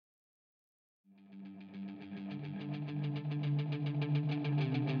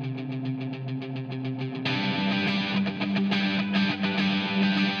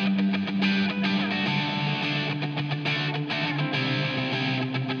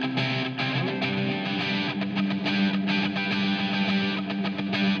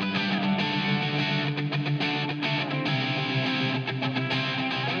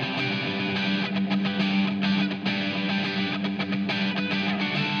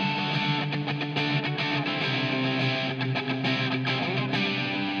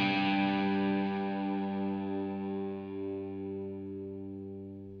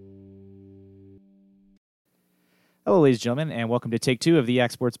Hello, ladies and gentlemen, and welcome to Take Two of the Yak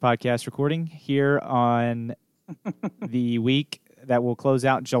Sports Podcast recording here on the week that will close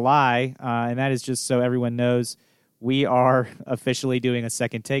out July. And that is just so everyone knows we are officially doing a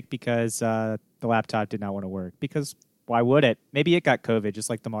second take because the laptop did not want to work. Because why would it? Maybe it got COVID,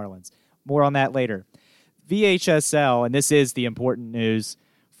 just like the Marlins. More on that later. VHSL, and this is the important news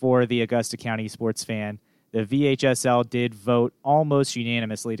for the Augusta County sports fan, the VHSL did vote almost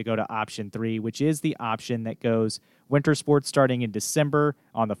unanimously to go to option 3, which is the option that goes winter sports starting in December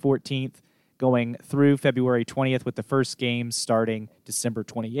on the 14th, going through February 20th with the first games starting December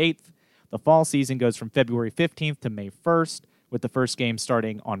 28th. The fall season goes from February 15th to May 1st, with the first game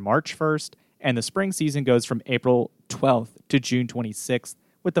starting on March 1st, and the spring season goes from April 12th to June 26th,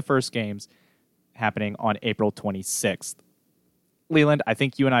 with the first games happening on April 26th. Leland, I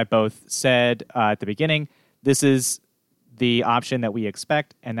think you and I both said at the beginning, this is the option that we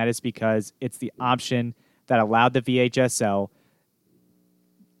expect, and that is because it's the option that allowed the VHSL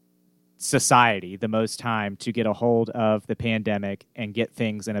society the most time to get a hold of the pandemic and get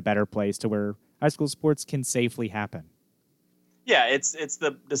things in a better place to where high school sports can safely happen. Yeah, it's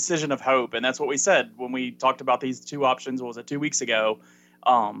the decision of hope, and that's what we said when we talked about these two options. What was it, 2 weeks ago?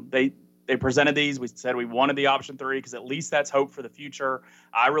 They presented these. We said we wanted the option 3 because at least that's hope for the future.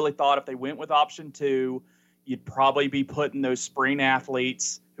 I really thought if they went with option 2, you'd probably be putting those spring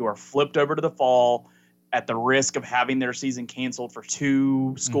athletes who are flipped over to the fall at the risk of having their season canceled for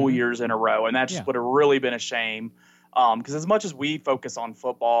 2 school years in a row. And that just would have really been a shame. Because as much as we focus on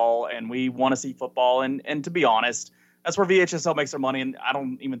football and we want to see football, and to be honest, that's where VHSL makes their money. And I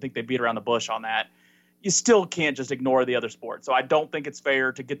don't even think they beat around the bush on that. You still can't just ignore the other sports. So I don't think it's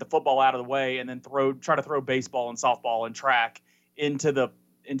fair to get the football out of the way and then try to throw baseball and softball and track into the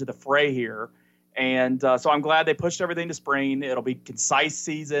fray here. And so I'm glad they pushed everything to spring. It'll be concise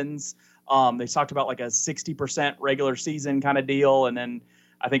seasons. They talked about like a 60% regular season kind of deal. And then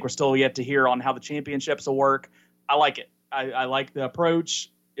I think we're still yet to hear on how the championships will work. I like it. I like the approach.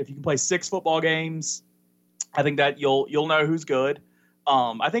 If you can play 6 football games, I think that you'll know who's good.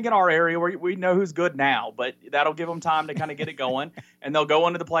 I think in our area we know who's good now, but that'll give them time to kind of get it going. And they'll go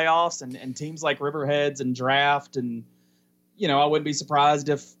into the playoffs and teams like Riverheads and Draft. And, I wouldn't be surprised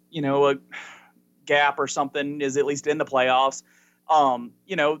if, a Gap or something is at least in the playoffs.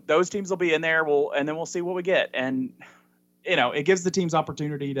 Those teams will be in there. And then we'll see what we get. And, it gives the teams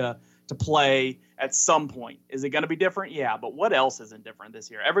opportunity to play at some point. Is it going to be different? Yeah. But what else isn't different this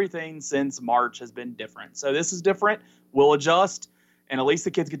year? Everything since March has been different. So this is different. We'll adjust. And at least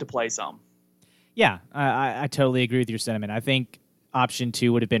the kids get to play some. Yeah, I totally agree with your sentiment. I think option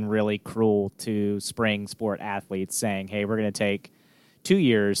 2 would have been really cruel to spring sport athletes saying, hey, we're going to take 2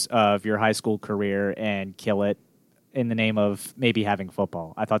 years of your high school career and kill it in the name of maybe having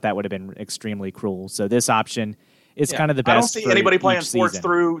football. I thought that would have been extremely cruel. So this option is kind of the best. I don't see anybody playing sports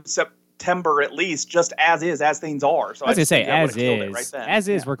through September at least, just as things are. So I was going to say, as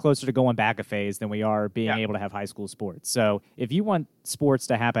is, we're closer to going back a phase than we are being able to have high school sports. So if you want sports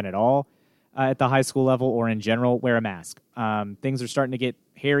to happen at all at the high school level or in general, wear a mask. Things are starting to get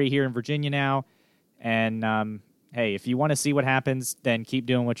hairy here in Virginia now. And, hey, if you want to see what happens, then keep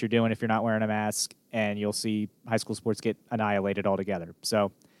doing what you're doing if you're not wearing a mask, and you'll see high school sports get annihilated altogether.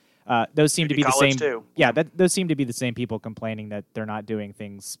 So those seem to be the same. Too. Yeah, those seem to be the same people complaining that they're not doing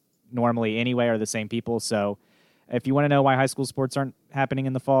things normally anyway, are the same people. So if you want to know why high school sports aren't happening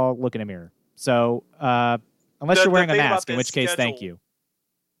in the fall, look in a mirror. So unless you're wearing a mask, in which case, thank you.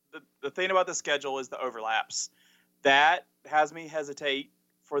 The thing about the schedule is the overlaps. That has me hesitate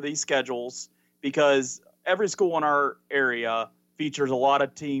for these schedules because every school in our area features a lot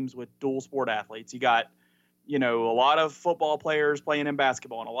of teams with dual sport athletes. You got, a lot of football players playing in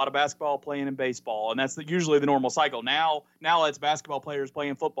basketball and a lot of basketball playing in baseball. And that's usually the normal cycle. Now it's basketball players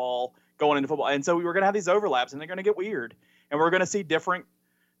playing football, going into football. And so we're going to have these overlaps and they're going to get weird. And we're going to see different,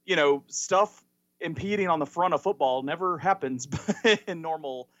 stuff impeding on the front of football never happens in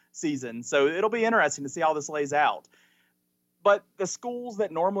normal season. So it'll be interesting to see how this lays out. But the schools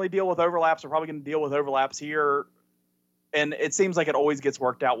that normally deal with overlaps are probably going to deal with overlaps here. And it seems like it always gets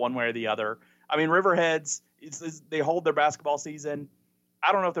worked out one way or the other. I mean, Riverheads, they hold their basketball season.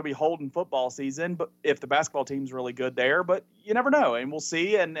 I don't know if they'll be holding football season, but if the basketball team's really good there, but you never know. And we'll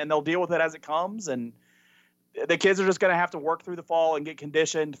see, and they'll deal with it as it comes. And the kids are just going to have to work through the fall and get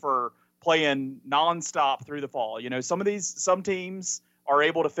conditioned for playing nonstop through the fall. Some teams are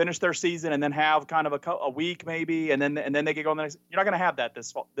able to finish their season and then have kind of a week maybe, and then they get going the next. You're not going to have that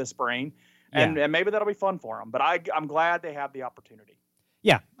this spring, and maybe that'll be fun for them. But I'm glad they have the opportunity.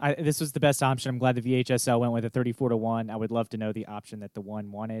 Yeah, this was the best option. I'm glad the VHSL went with a 34-1. I would love to know the option that the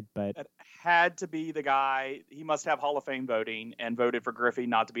one wanted, but it had to be the guy. He must have Hall of Fame voting and voted for Griffey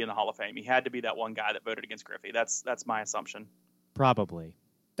not to be in the Hall of Fame. He had to be that one guy that voted against Griffey. That's my assumption. probably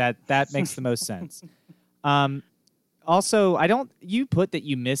that makes the most sense. Also, you put that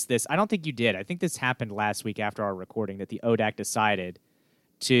you missed this. I don't think you did. I think this happened last week after our recording that the ODAC decided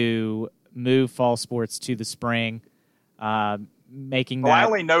to move fall sports to the spring, making that. Well, I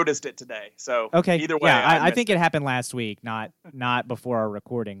only noticed it today. So okay, either way, yeah, I think it happened last week, not before our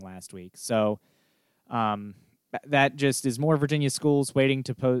recording last week. So, that just is more Virginia schools waiting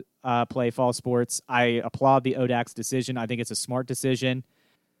to play fall sports. I applaud the ODAC's decision. I think it's a smart decision.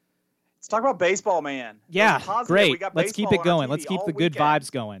 Let's talk about baseball, man. Yeah, great. We got Let's keep it going. Let's keep the good vibes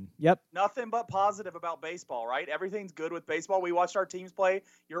going. Yep. Nothing but positive about baseball, right? Everything's good with baseball. We watched our teams play.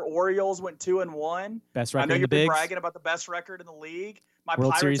 Your Orioles went 2-1. Best record I know in the you've been bigs. bragging about the best record in the league. My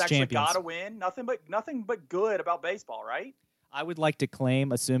World Pirates Series actually champions. got to win. Nothing but good about baseball, right? I would like to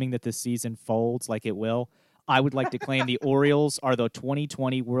claim, assuming that this season folds like it will, I would like to claim the Orioles are the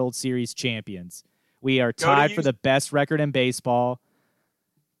 2020 World Series champions. We are tied for the best record in baseball.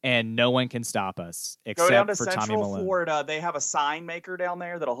 And no one can stop us except Go down to for Tommy Central Malone. Florida. They have a sign maker down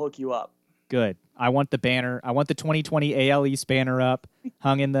there that'll hook you up. Good. I want the banner. I want the 2020 AL East banner up,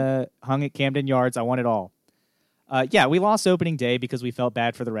 hung at Camden Yards. I want it all. Yeah, we lost opening day because we felt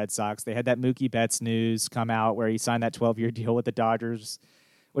bad for the Red Sox. They had that Mookie Betts news come out where he signed that 12-year deal with the Dodgers,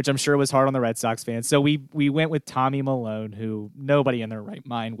 which I'm sure was hard on the Red Sox fans. So we went with Tommy Malone, who nobody in their right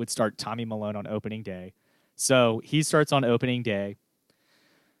mind would start Tommy Malone on opening day. So he starts on opening day,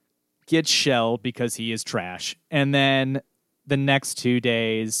 gets shelled because he is trash. And then the next 2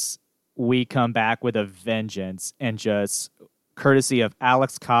 days, we come back with a vengeance and just courtesy of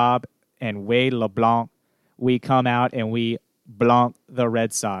Alex Cobb and Wade LeBlanc, we come out and we blanc the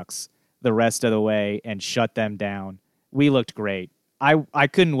Red Sox the rest of the way and shut them down. We looked great. I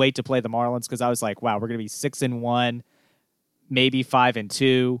couldn't wait to play the Marlins because I was like, wow, we're going to be 6-1, maybe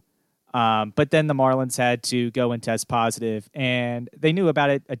 5-2. But then the Marlins had to go and test positive, and they knew about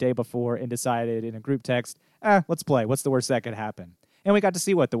it a day before and decided in a group text, let's play. What's the worst that could happen? And we got to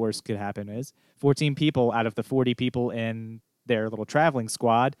see what the worst could happen is. 14 people out of the 40 people in their little traveling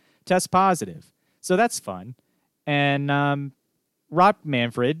squad test positive. So that's fun. And Rob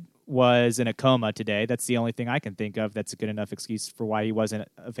Manfred was in a coma today. That's the only thing I can think of that's a good enough excuse for why he wasn't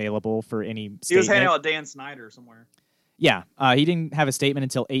available for any statement. He was hanging out with Dan Snyder somewhere. Yeah, he didn't have a statement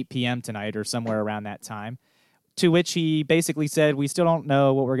until 8 p.m. tonight or somewhere around that time, to which he basically said, we still don't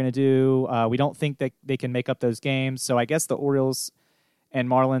know what we're going to do. We don't think that they can make up those games. So I guess the Orioles and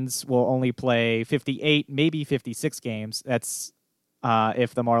Marlins will only play 58, maybe 56 games. That's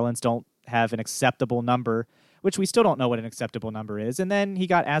if the Marlins don't have an acceptable number, which we still don't know what an acceptable number is. And then he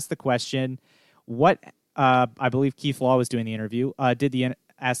got asked the question, I believe Keith Law was doing the interview,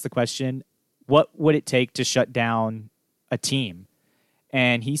 asked the question, what would it take to shut down a team?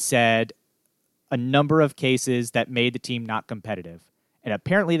 And he said a number of cases that made the team not competitive. And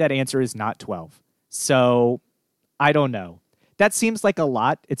apparently that answer is not 12. So I don't know. That seems like a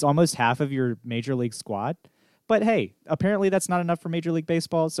lot. It's almost half of your major league squad. But hey, apparently that's not enough for Major League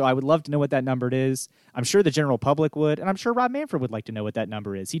Baseball. So I would love to know what that number is. I'm sure the general public would. And I'm sure Rob Manfred would like to know what that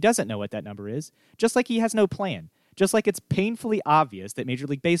number is. He doesn't know what that number is, just like he has no plan. Just like it's painfully obvious that Major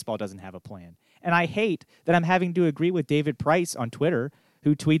League Baseball doesn't have a plan. And I hate that I'm having to agree with David Price on Twitter,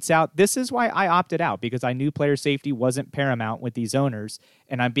 who tweets out, this is why I opted out, because I knew player safety wasn't paramount with these owners,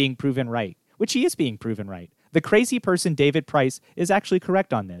 and I'm being proven right, which he is being proven right. The crazy person, David Price, is actually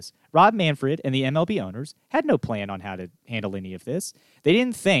correct on this. Rob Manfred and the MLB owners had no plan on how to handle any of this. They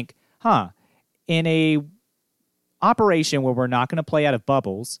didn't think, in a operation where we're not going to play out of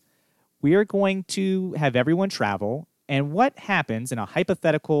bubbles, we are going to have everyone travel. And what happens in a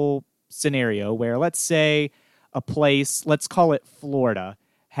hypothetical scenario where, let's say, a place, let's call it Florida,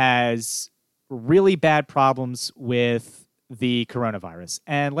 has really bad problems with the coronavirus.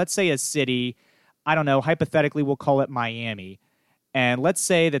 And let's say a city, I don't know, hypothetically we'll call it Miami. And let's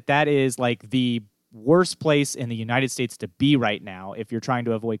say that is like the worst place in the United States to be right now if you're trying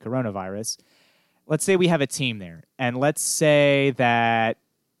to avoid coronavirus. Let's say we have a team there. And let's say that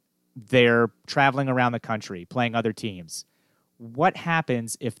they're traveling around the country playing other teams. What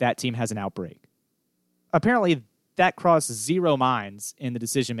happens if that team has an outbreak? Apparently, that crossed zero minds in the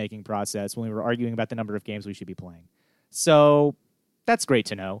decision-making process when we were arguing about the number of games we should be playing. So that's great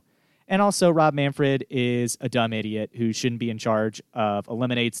to know. And also, Rob Manfred is a dumb idiot who shouldn't be in charge of a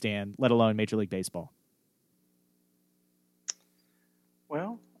lemonade stand, let alone Major League Baseball.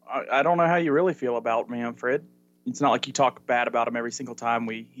 Well, I don't know how you really feel about Manfred. it's not like you talk bad about him every single time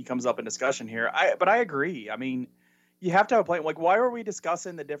he comes up in discussion here. But I agree. I mean, you have to have a plan. Like, why are we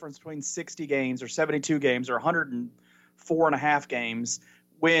discussing the difference between 60 games or 72 games or 104 and a half games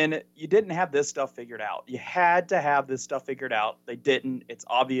when you didn't have this stuff figured out? You had to have this stuff figured out. They didn't. It's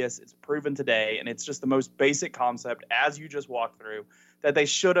obvious. It's proven today. And it's just the most basic concept, as you just walked through, that they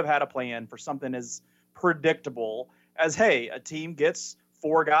should have had a plan for something as predictable as, hey, a team gets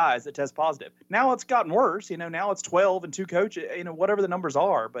 4 guys that test positive. Now it's gotten worse. Now it's 12 and 2 coaches, whatever the numbers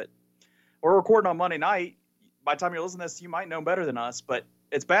are. But we're recording on Monday night. By the time you're listening to this, you might know better than us, but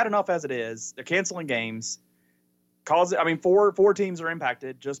it's bad enough as it is. They're canceling games. Four teams are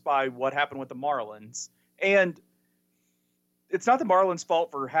impacted just by what happened with the Marlins. And it's not the Marlins'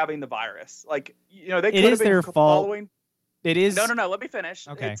 fault for having the virus. They could have been their fault. It is. No. Let me finish.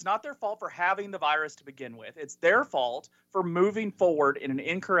 Okay. It's not their fault for having the virus to begin with. It's their fault for moving forward in an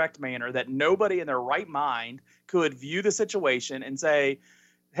incorrect manner that nobody in their right mind could view the situation and say,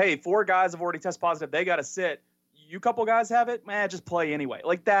 hey, 4 guys have already tested positive. They got to sit. You couple guys have it, man, just play anyway.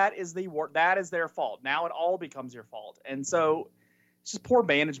 That is their fault. Now it all becomes your fault. And so it's just poor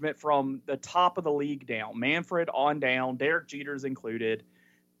management from the top of the league down. Manfred on down, Derek Jeter's included.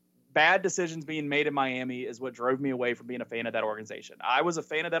 Bad decisions being made in Miami is what drove me away from being a fan of that organization. I was a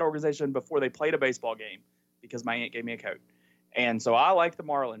fan of that organization before they played a baseball game because my aunt gave me a coat. And so I liked the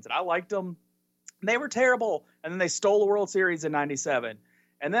Marlins, and I liked them. They were terrible, and then they stole the World Series in '97.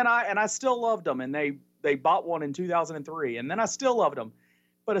 And then I still loved them, and they bought one in 2003, and then I still loved them.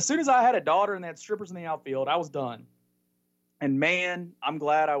 But as soon as I had a daughter and they had strippers in the outfield, I was done. And man, I'm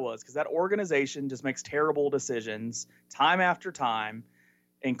glad I was, because that organization just makes terrible decisions time after time,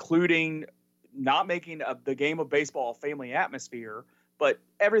 including not making the game of baseball a family atmosphere, but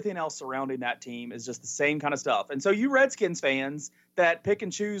everything else surrounding that team is just the same kind of stuff. And so you Redskins fans that pick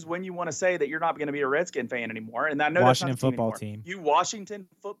and choose when you want to say that you're not going to be a Redskin fan anymore, and I know Washington that's not the football team team. You Washington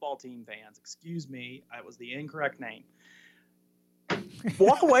football team fans, excuse me, that was the incorrect name.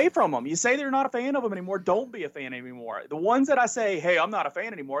 Walk away from them. You say they're not a fan of them anymore. Don't be a fan anymore. The ones that I say, hey, I'm not a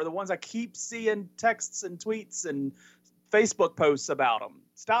fan anymore, are the ones I keep seeing texts and tweets and Facebook posts about them.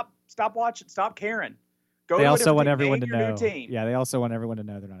 Stop watching. Stop caring. They also want everyone to know. Yeah, they also want everyone to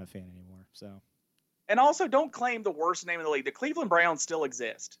know they're not a fan anymore. So, and also don't claim the worst name in the league. The Cleveland Browns still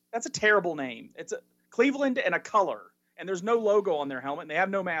exist. That's a terrible name. It's a Cleveland and a color, and there's no logo on their helmet, and they have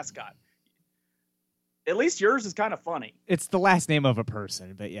no mascot. At least yours is kind of funny. It's the last name of a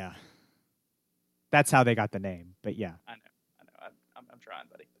person, but yeah, that's how they got the name. But yeah, I know. I'm trying,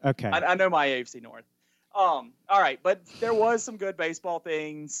 buddy. Okay, I know my AFC North. All right, but there was some good baseball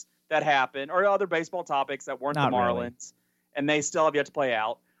things that happened, or other baseball topics that weren't Not the Marlins, really. And they still have yet to play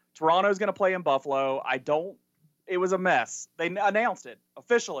out. Toronto's going to play in Buffalo. It was a mess. They announced it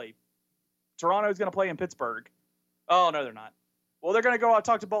officially. Toronto's going to play in Pittsburgh. Oh, no, they're not. Well, they're going to go out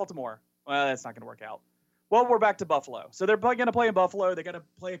talk to Baltimore. Well, that's not going to work out. Well, we're back to Buffalo. So they're going to play in Buffalo. They're going to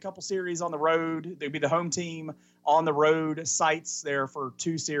play a couple series on the road. They'll be the home team on the road sites there for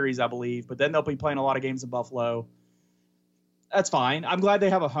 2 series, I believe. But then they'll be playing a lot of games in Buffalo. That's fine. I'm glad they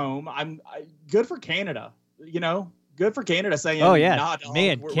have a home. Good for Canada. Good for Canada saying, oh yeah, nah,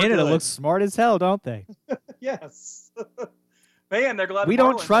 man, we're Canada good. looks smart as hell, don't they? Yes. Man, they're glad We the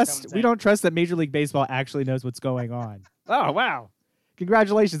don't Marlins are trust coming that Major League Baseball actually knows what's going on. Oh wow.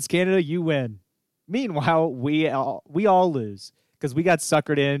 Congratulations, Canada, you win. Meanwhile, we all lose because we got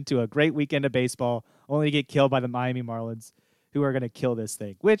suckered into a great weekend of baseball only to get killed by the Miami Marlins, who are going to kill this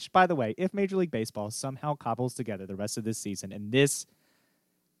thing. Which, by the way, if Major League Baseball somehow cobbles together the rest of this season and this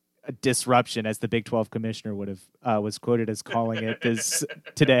disruption, as the Big 12 commissioner would have was quoted as calling it this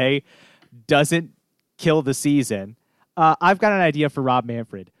today, doesn't kill the season, I've got an idea for Rob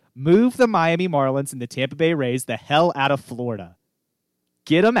Manfred. Move the Miami Marlins and the Tampa Bay Rays the hell out of Florida.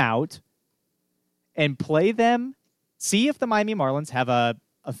 Get them out and play them. See if the Miami Marlins have a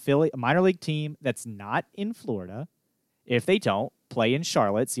minor league team that's not in Florida. If they don't, play in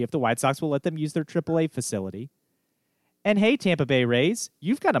Charlotte. See if the White Sox will let them use their AAA facility. And hey, Tampa Bay Rays,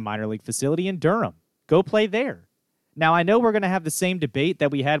 you've got a minor league facility in Durham. Go play there. Now, I know we're going to have the same debate that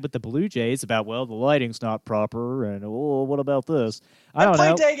we had with the Blue Jays about, well, the lighting's not proper, and, oh, what about this? I don't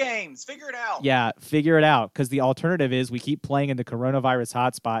know. Play day games. Figure it out. Yeah, figure it out, because the alternative is we keep playing in the coronavirus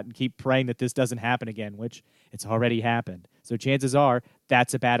hotspot and keep praying that this doesn't happen again, which it's already happened. So chances are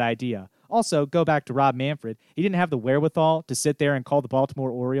that's a bad idea. Also, go back to Rob Manfred. He didn't have the wherewithal to sit there and call the Baltimore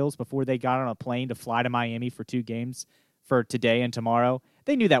Orioles before they got on a plane to fly to Miami for 2 games for today and tomorrow.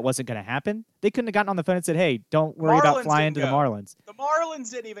 They knew that wasn't going to happen. They couldn't have gotten on the phone and said, hey, don't worry about flying to the Marlins. The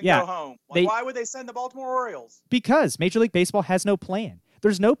Marlins didn't even go home. Why would they send the Baltimore Orioles? Because Major League Baseball has no plan.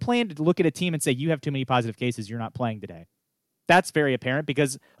 There's no plan to look at a team and say, you have too many positive cases, you're not playing today. That's very apparent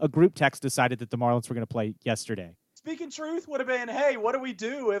because a group text decided that the Marlins were going to play yesterday. Speaking truth would have been, hey, what do we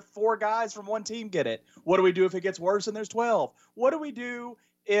do if 4 guys from one team get it? What do we do if it gets worse and there's 12? What do we do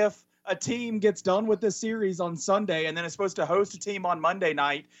if a team gets done with this series on Sunday and then is supposed to host a team on Monday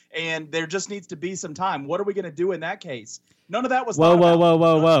night and there just needs to be some time? What are we going to do in that case? None of that was thought about.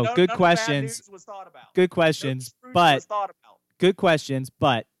 Whoa. Good questions. Was thought about. Good questions. But good questions.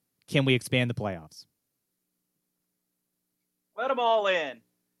 But can we expand the playoffs? Let them all in.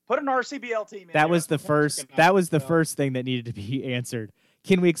 Put an RCBL team in. That was the first. That was the first thing that needed to be answered.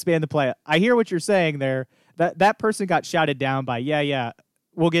 Can we expand the play? I hear what you're saying there. That person got shouted down by yeah.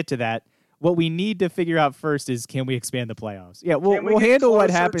 We'll get to that. What we need to figure out first is, can we expand the playoffs? Yeah, we'll handle what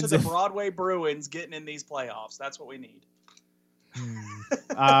happens to the Broadway Bruins getting in these playoffs. That's what we need.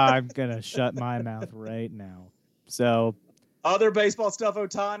 I'm gonna shut my mouth right now. So, other baseball stuff.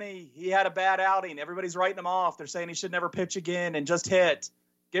 Ohtani, he had a bad outing. Everybody's writing him off. They're saying he should never pitch again and just hit.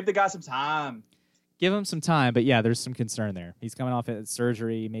 Give the guy some time. Give him some time, but yeah, there's some concern there. He's coming off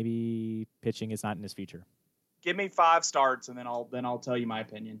surgery. Maybe pitching is not in his future. Give me 5 starts, and then I'll tell you my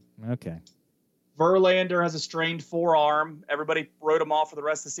opinion. Okay. Verlander has a strained forearm. Everybody wrote him off for the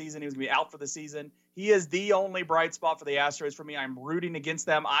rest of the season. He was going to be out for the season. He is the only bright spot for the Astros for me. I'm rooting against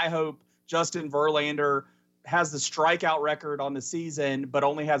them. I hope Justin Verlander has the strikeout record on the season, but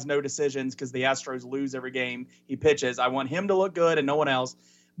only has no decisions because the Astros lose every game he pitches. I want him to look good and no one else.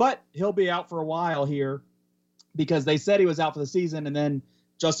 But he'll be out for a while here because they said he was out for the season, and then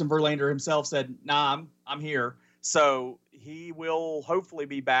Justin Verlander himself said, nah, I'm here. So he will hopefully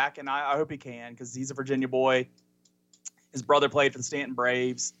be back, and I hope he can because he's a Virginia boy. His brother played for the Stanton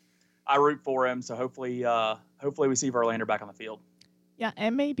Braves. I root for him, so hopefully we see Verlander back on the field. Yeah,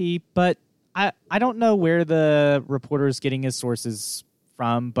 and maybe, but I don't know where the reporter is getting his sources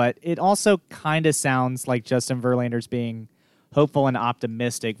from, but it also kind of sounds like Justin Verlander's being hopeful and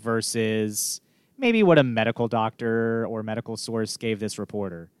optimistic versus maybe what a medical doctor or medical source gave this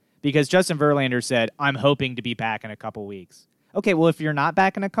reporter. Because Justin Verlander said, I'm hoping to be back in a couple weeks. Okay, well, if you're not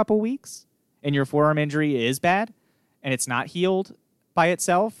back in a couple weeks and your forearm injury is bad and it's not healed by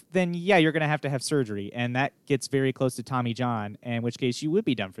itself, then yeah, you're going to have surgery. And that gets very close to Tommy John, in which case you would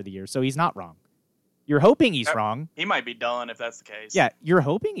be done for the year. So he's not wrong. You're hoping he's wrong. He might be done if that's the case. Yeah, you're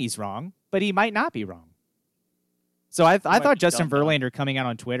hoping he's wrong, but he might not be wrong. So I thought Justin Verlander coming out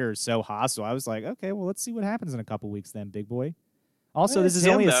on Twitter is so hostile. I was like, okay, well, let's see what happens in a couple weeks then, big boy. Also, this is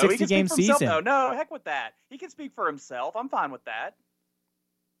only a 60-game season. No, heck with that. He can speak for himself. I'm fine with that.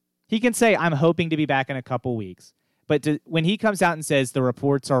 He can say, I'm hoping to be back in a couple weeks. But when he comes out and says the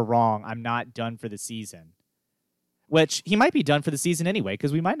reports are wrong, I'm not done for the season, which he might be done for the season anyway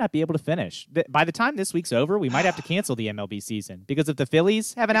because we might not be able to finish. By the time this week's over, we might have to cancel the MLB season because if the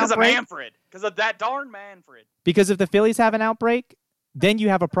Phillies have an outbreak. Because of Manfred. Because of that darn Manfred. Because if the Phillies have an outbreak, then you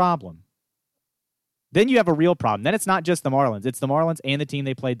have a problem. Then you have a real problem. Then it's not just the Marlins. It's the Marlins and the team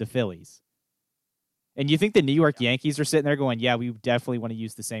they played, the Phillies. And you think the New York Yankees are sitting there going, yeah, we definitely want to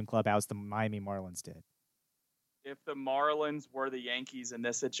use the same clubhouse the Miami Marlins did. If the Marlins were the Yankees in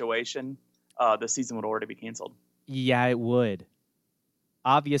this situation, the season would already be canceled. Yeah, it would.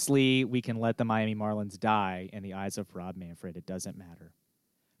 Obviously, we can let the Miami Marlins die in the eyes of Rob Manfred. It doesn't matter.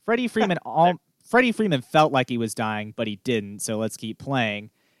 Freddie Freeman felt like he was dying, but he didn't, so let's keep playing.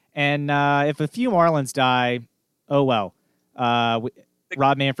 And if a few Marlins die, oh well.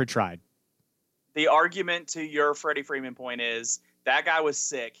 Rob Manfred tried. The argument to your Freddie Freeman point is that guy was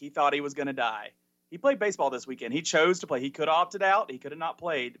sick. He thought he was going to die. He played baseball this weekend. He chose to play. He could have opted out. He could have not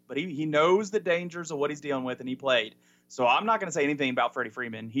played. But he knows the dangers of what he's dealing with, and he played. So I'm not going to say anything about Freddie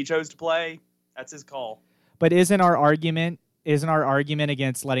Freeman. He chose to play. That's his call. But isn't our argument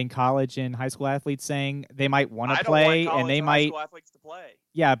against letting college and high school athletes saying they might want to play and they might high school athletes to play?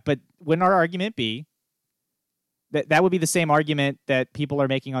 Yeah, but wouldn't our argument be that would be the same argument that people are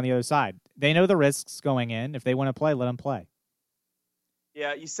making on the other side? They know the risks going in. If they want to play, let them play.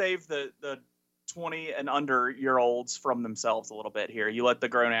 Yeah, you save the 20 and under year olds from themselves a little bit here. You let the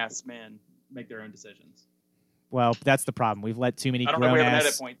grown ass men make their own decisions. Well, that's the problem. We've let too many I don't know if we have an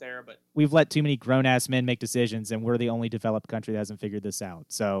edit point there, but we've let too many grown-ass men make decisions, and we're the only developed country that hasn't figured this out.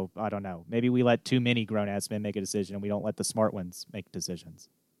 So, I don't know. Maybe we let too many grown-ass men make a decision, and we don't let the smart ones make decisions.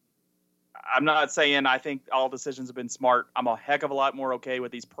 I'm not saying I think all decisions have been smart. I'm a heck of a lot more okay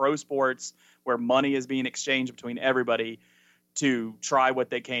with these pro sports where money is being exchanged between everybody to try what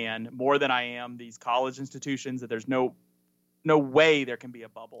they can, more than I am these college institutions that there's no no way there can be a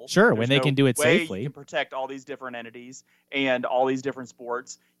bubble. Sure, There's when they no can do it way safely. You can protect all these different entities and all these different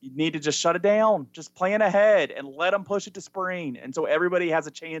sports. You need to just shut it down. Just plan ahead and let them push it to spring. And so everybody has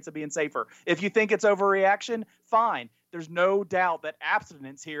a chance of being safer. If you think it's overreaction, fine. There's no doubt that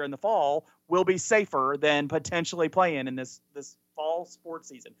abstinence here in the fall will be safer than potentially playing in this fall sports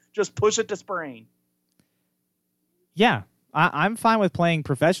season. Just push it to spring. Yeah, I'm fine with playing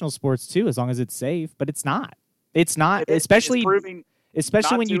professional sports too, as long as it's safe, but it's not. It's not, especially when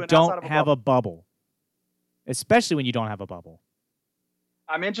you don't have a bubble. Especially when you don't have a bubble.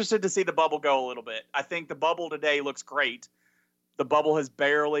 I'm interested to see the bubble go a little bit. I think the bubble today looks great. The bubble has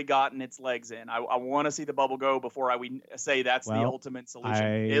barely gotten its legs in. I want to see the bubble go before we say that's the ultimate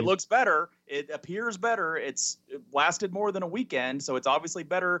solution. It looks better. It appears better. It lasted more than a weekend, so it's obviously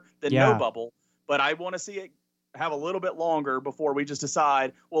better than no bubble. But I want to see it have a little bit longer before we just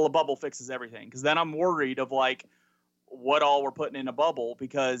decide, well, a bubble fixes everything. Because then I'm worried of like what all we're putting in a bubble,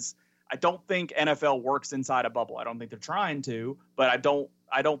 because I don't think NFL works inside a bubble. I don't think they're trying to, but I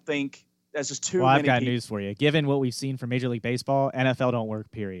don't think that's just too many I've got people. News for you. Given what we've seen from Major League Baseball, NFL don't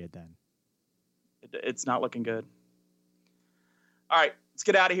work, period, then. It's not looking good. All right, let's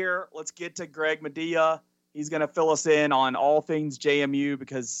get out of here. Let's get to Greg Madia. He's going to fill us in on all things JMU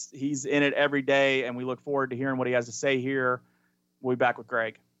because he's in it every day, and we look forward to hearing what he has to say here. We'll be back with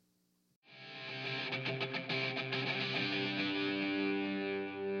Greg.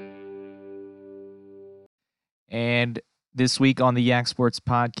 And this week on the Yak Sports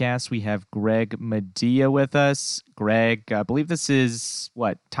Podcast, we have Greg Madia with us. Greg, I believe this is,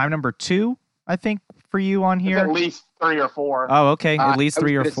 time number 2, I think, for you on here? It's at least 3 or 4. Oh, okay, at least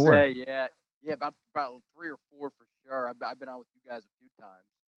 3 or 4. Say, yeah, about 3 or 4 for sure. I've been on with you guys a few times.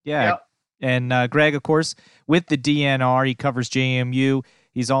 Yeah, yep. And Greg, of course, with the DNR, he covers JMU.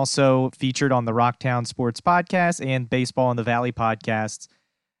 He's also featured on the Rocktown Sports Podcast and Baseball in the Valley podcasts.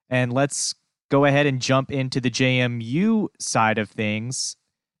 And let's go ahead and jump into the JMU side of things.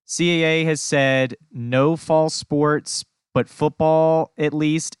 CAA has said no fall sports, but football, at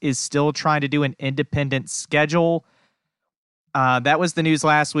least, is still trying to do an independent schedule. That was the news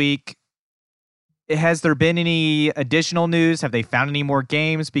last week. Has there been any additional news? Have they found any more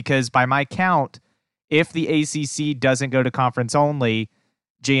games? Because by my count, if the ACC doesn't go to conference only,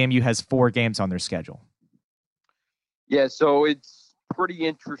 JMU has 4 games on their schedule. Yeah, so it's pretty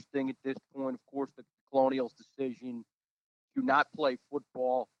interesting at this point. Of course, the Colonials' decision to not play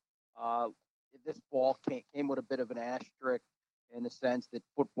football this fall came with a bit of an asterisk in the sense that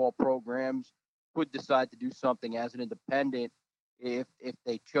football programs could decide to do something as an independent if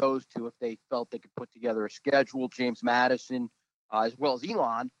they chose to, if they felt they could put together a schedule. James Madison, as well as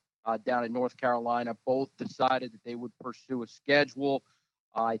Elon down in North Carolina, both decided that they would pursue a schedule.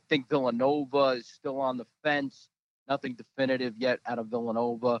 I think Villanova is still on the fence. Nothing definitive yet out of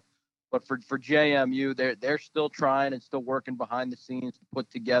Villanova. But for JMU, they're still trying and still working behind the scenes to put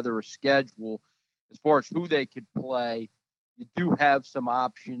together a schedule. As far as who they could play, you do have some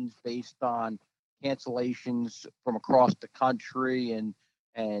options based on cancellations from across the country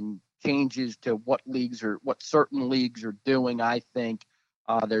and changes to what certain leagues are doing. I think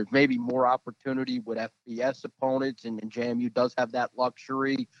there's maybe more opportunity with FBS opponents, and JMU does have that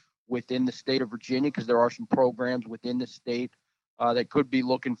luxury within the state of Virginia because there are some programs within the state that could be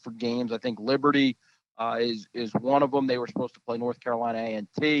looking for games. I think Liberty is one of them. They were supposed to play North Carolina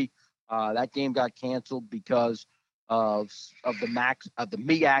A&T. That game got canceled because of the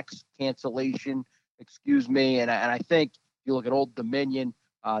MEAC's cancellation, and I think if you look at Old Dominion,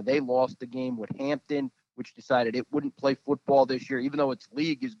 they lost the game with Hampton, which decided it wouldn't play football this year, even though its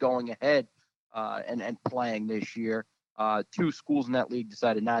league is going ahead and playing this year. 2 schools in that league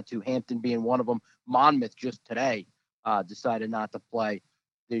decided not to, Hampton being one of them. Monmouth just today decided not to play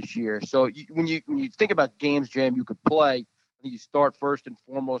this year. So when you think about games, JMU could play, I think you start first and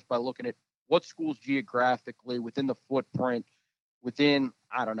foremost by looking at what schools geographically within the footprint, within,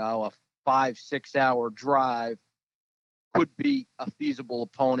 I don't know, a 5-6 hour drive could be a feasible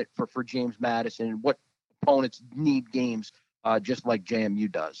opponent for James Madison, and what opponents need games just like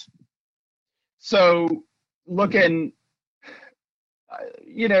JMU does. So looking,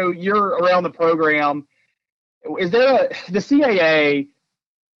 you're around the program. Is there the CAA,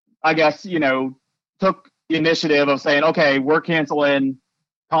 I guess, took the initiative of saying, okay, we're canceling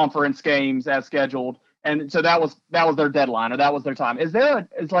conference games as scheduled. And so that was their deadline, or that was their time. Is there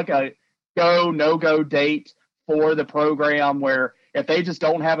like a go, no-go date for the program where if they just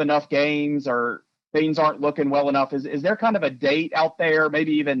don't have enough games or things aren't looking well enough, is there kind of a date out there,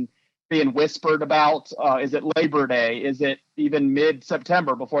 maybe even being whispered about? Is it Labor Day? Is it even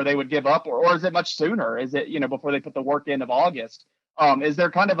mid-September before they would give up, or is it much sooner? Is it before they put the work in of August? Is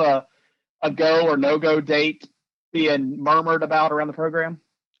there kind of a go or no go date being murmured about around the program?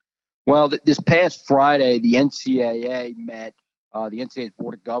 Well, this past Friday, the NCAA met. The NCAA's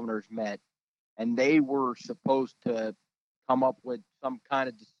Board of Governors met, and they were supposed to come up with some kind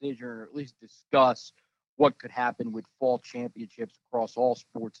of decision, or at least discuss what could happen with fall championships across all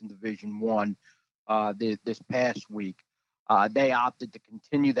sports in Division One this past week. They opted to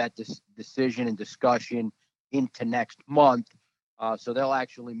continue that decision and discussion into next month. So they'll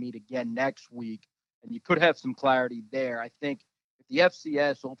actually meet again next week, and you could have some clarity there. I think if the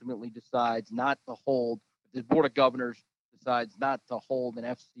FCS ultimately decides not to hold, if the Board of Governors decides not to hold an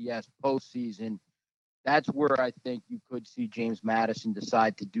FCS postseason, that's where I think you could see James Madison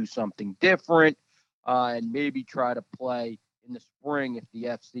decide to do something different and maybe try to play in the spring if the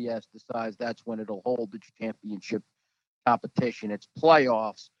FCS decides that's when it'll hold its championship competition, its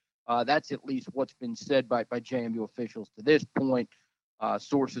playoffs. That's at least what's been said by JMU officials to this point.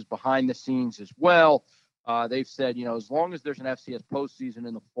 Sources behind the scenes as well. They've said, as long as there's an FCS postseason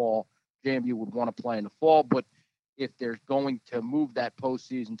in the fall, JMU would want to play in the fall. But if they're going to move that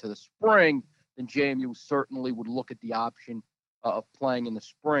postseason to the spring, then JMU certainly would look at the option of playing in the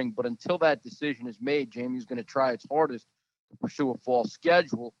spring. But until that decision is made, JMU is going to try its hardest to pursue a fall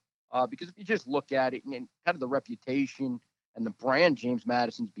schedule. Because if you just look at it and kind of the reputation and the brand James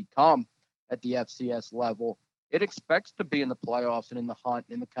Madison's become at the FCS level, it expects to be in the playoffs and in the hunt,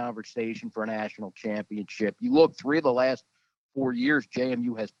 in the conversation for a national championship. You look, 3 of the last 4 years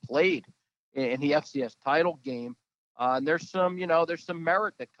JMU has played in the FCS title game. And there's some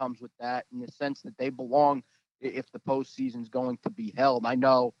merit that comes with that in the sense that they belong if the postseason is going to be held. I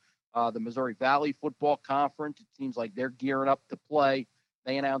know the Missouri Valley Football Conference, it seems like they're gearing up to play.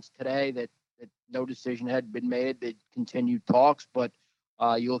 They announced today that no decision had been made. They continued talks, but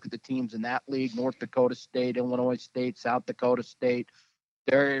you look at the teams in that league, North Dakota State, Illinois State, South Dakota State.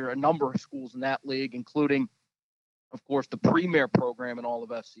 There are a number of schools in that league, including, of course, the premier program in all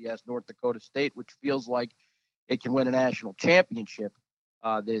of FCS, North Dakota State, which feels like it can win a national championship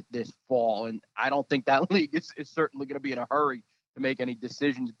this fall. And I don't think that league is certainly going to be in a hurry to make any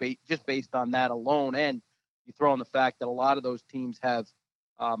decisions just based on that alone. And you throw in the fact that a lot of those teams have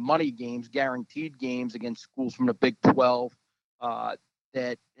money games, guaranteed games against schools from the Big 12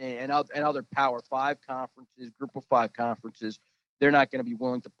 and other Power 5 conferences, Group of 5 conferences. They're not going to be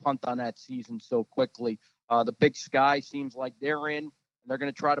willing to punt on that season so quickly. The Big Sky seems like they're in, and they're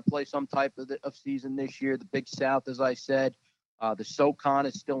going to try to play some type of season this year. The Big South, as I said, the SoCon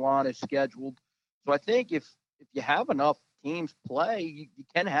is still on as scheduled. So I think if you have enough teams play, you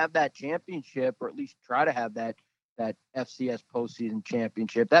can have that championship, or at least try to have that FCS postseason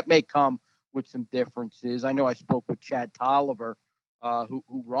championship. That may come with some differences. I know I spoke with Chad Tolliver,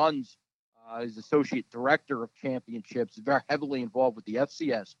 who runs is associate director of championships, very heavily involved with the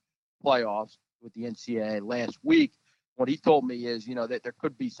FCS playoffs with the NCAA last week. What he told me is, that there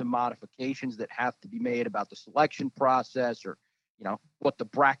could be some modifications that have to be made about the selection process, or, what the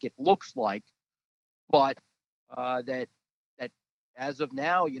bracket looks like. But that as of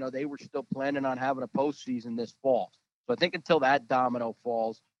now, they were still planning on having a postseason this fall. So I think until that domino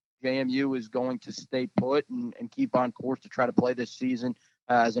falls, JMU is going to stay put and keep on course to try to play this season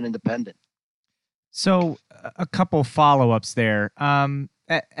as an independent. So a couple follow-ups there.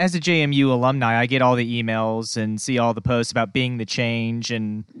 As a JMU alumni, I get all the emails and see all the posts about being the change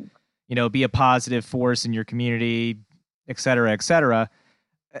and, be a positive force in your community, et cetera, et cetera.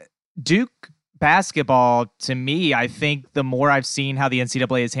 Duke basketball, to me, I think the more I've seen how the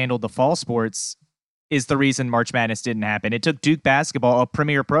NCAA has handled the fall sports is the reason March Madness didn't happen. It took Duke basketball, a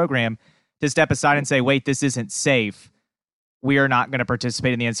premier program, to step aside and say, wait, this isn't safe. We are not going to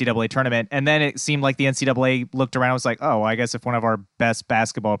participate in the NCAA tournament. And then it seemed like the NCAA looked around and was like, oh, I guess if one of our best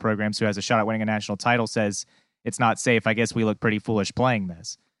basketball programs who has a shot at winning a national title says it's not safe, I guess we look pretty foolish playing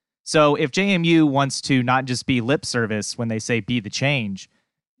this. So if JMU wants to not just be lip service when they say be the change,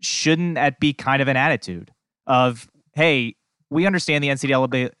 shouldn't that be kind of an attitude of, hey, we understand the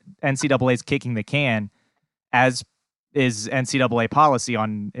NCAA is kicking the can, as is NCAA policy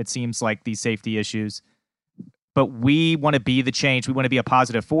on, it seems like, these safety issues. But we want to be the change. We want to be a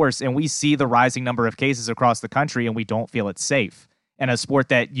positive force. And we see the rising number of cases across the country, and we don't feel it's safe in a sport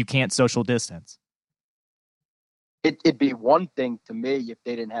that you can't social distance. It'd be one thing to me if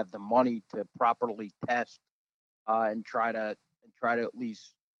they didn't have the money to properly test and try to at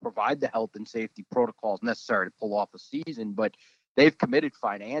least provide the health and safety protocols necessary to pull off a season. But they've committed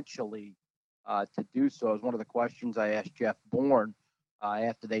financially to do so. As one of the questions I asked Jeff Bourne,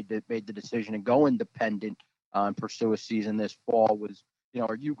 after they made the decision to go independent and pursue a season this fall was,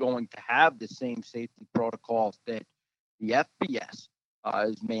 are you going to have the same safety protocols that the FBS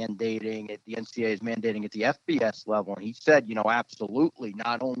is mandating, the NCAA is mandating at the FBS level? And he said, absolutely,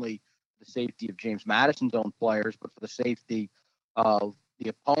 not only the safety of James Madison's own players, but for the safety of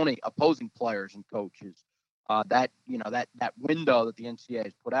the opposing players and coaches. That window that the NCAA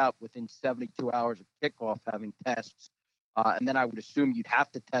has put out within 72 hours of kickoff, having tests, and then I would assume you'd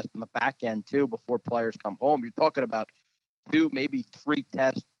have to test on the back end too before players come home. You're talking about 2, maybe 3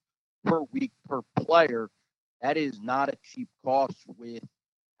 tests per week per player. That is not a cheap cost with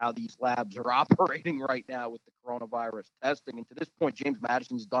how these labs are operating right now with the coronavirus testing. And to this point, James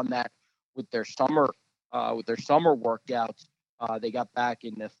Madison's done that with their summer workouts. They got back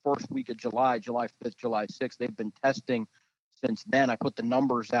in the first week of July 5th, July 6th. They've been testing since then. I put the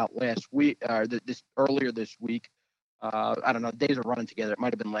numbers out last week, earlier this week. I don't know, days are running together. It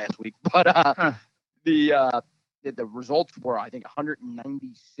might have been last week, but the results were, I think,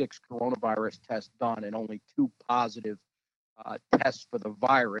 196 coronavirus tests done and only 2 positive tests for the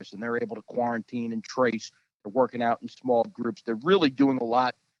virus, and they're able to quarantine and trace. They're working out in small groups. They're really doing a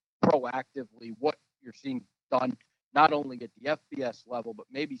lot proactively. What you're seeing done not only at the FBS level, but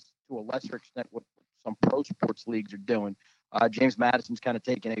maybe to a lesser extent what some pro sports leagues are doing. James Madison's kind of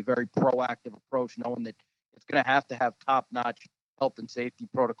taking a very proactive approach, knowing that it's going to have top-notch health and safety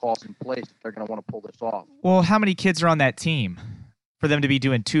protocols in place if they're going to want to pull this off. Well, how many kids are on that team for them to be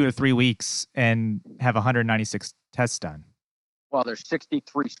doing 2 or 3 weeks and have 196 tests done? Well, there's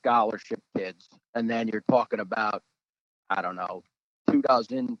 63 scholarship kids, and then you're talking about, I don't know, 3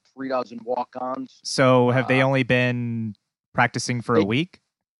 dozen walk-ons. So have they only been practicing for a week?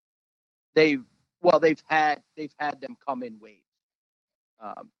 They've had them come in waves.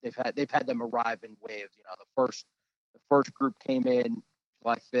 They've had them arrive in waves. The first group came in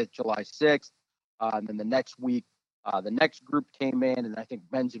July 5th, July 6th, and then the next week, the next group came in, and I think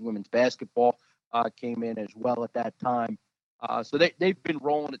men's and women's basketball came in as well at that time. So they've been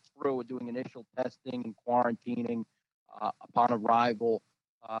rolling it through and doing initial testing and quarantining upon arrival,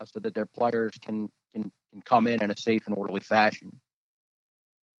 so that their players can come in a safe and orderly fashion.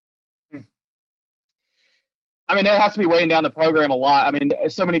 I mean, that has to be weighing down the program a lot. I mean,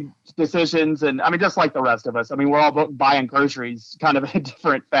 so many decisions, and I mean, just like the rest of us. I mean, we're all buying groceries kind of in a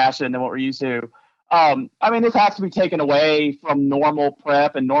different fashion than what we're used to. I mean, this has to be taken away from normal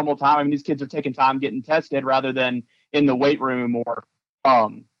prep and normal time. I mean, these kids are taking time getting tested rather than in the weight room or,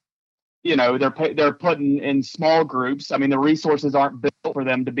 they're putting in small groups. I mean, the resources aren't built for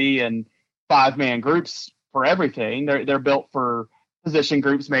them to be in 5-man groups for everything. They're built for position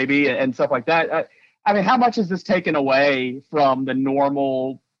groups maybe and stuff like that. I mean, how much is this taken away from the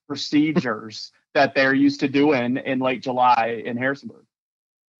normal procedures that they're used to doing in late July in Harrisonburg?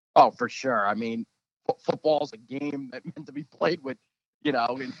 Oh, for sure. I mean, football's a game that meant to be played with,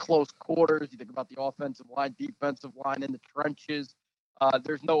 in close quarters. You think about the offensive line, defensive line, in the trenches.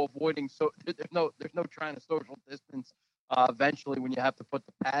 There's no avoiding. So there's no trying to social distance. Eventually, when you have to put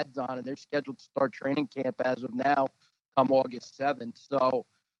the pads on, and they're scheduled to start training camp as of now, come August 7th. So.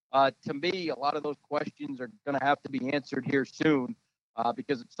 To me, a lot of those questions are going to have to be answered here soon,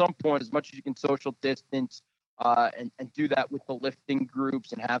 because at some point, as much as you can social distance and do that with the lifting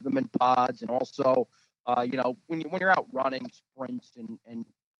groups and have them in pods, and also, when you're out running sprints and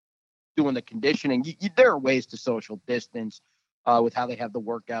doing the conditioning, there are ways to social distance with how they have the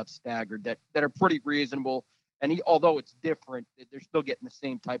workouts staggered that are pretty reasonable. And although it's different, they're still getting the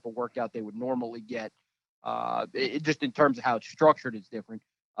same type of workout they would normally get. Just in terms of how it's structured, it's different.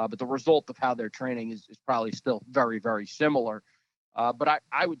 But the result of how they're training is probably still very, very similar. But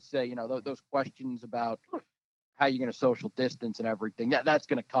I would say, those questions about how you're going to social distance and everything, that's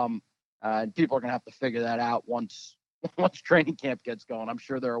going to come. And people are going to have to figure that out once training camp gets going. I'm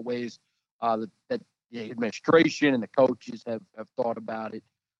sure there are ways that the administration and the coaches have thought about it.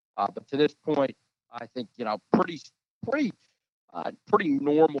 But to this point, I think, pretty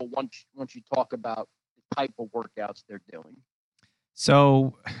normal once you talk about the type of workouts they're doing.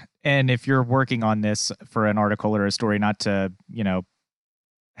 So, and if you're working on this for an article or a story, not to,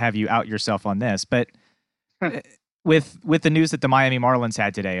 have you out yourself on this, but with the news that the Miami Marlins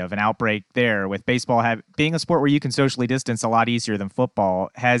had today of an outbreak there, with baseball being a sport where you can socially distance a lot easier than football,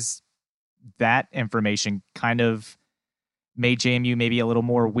 has that information kind of made JMU maybe a little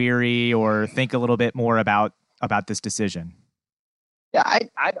more weary or think a little bit more about this decision? Yeah,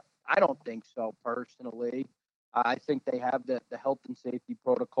 I don't think so personally. I think they have the health and safety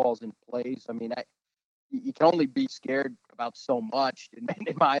protocols in place. I mean, you can only be scared about so much, in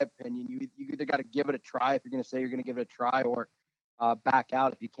my opinion. You either got to give it a try if you're going to say you're going to give it a try, or back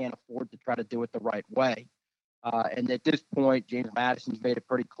out if you can't afford to try to do it the right way. And at this point, James Madison's made it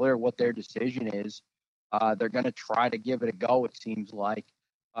pretty clear what their decision is. They're going to try to give it a go, it seems like,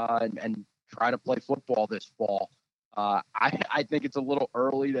 and try to play football this fall. I think it's a little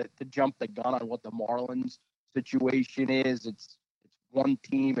early to jump the gun on what the Marlins situation is. It's one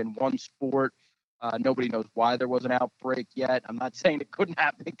team and one sport. Nobody knows why there was an outbreak yet. I'm not saying it couldn't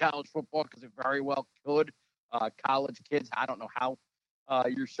happen in college football because it very well could. College kids, I don't know how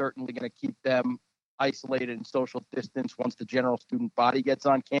you're certainly going to keep them isolated and social distance once the general student body gets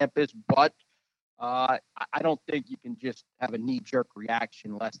on campus. But I don't think you can just have a knee-jerk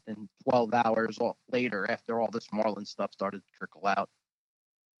reaction less than 12 hours later after all this Marlins stuff started to trickle out.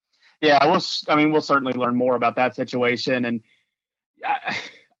 Yeah, we'll certainly learn more about that situation. And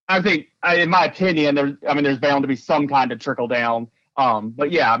I think, in my opinion, there's bound to be some kind of trickle down.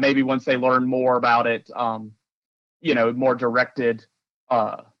 But yeah, maybe once they learn more about it, more directed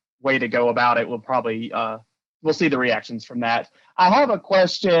way to go about it, we'll see the reactions from that. I have a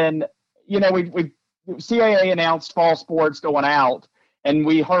question. We CAA announced fall sports going out, and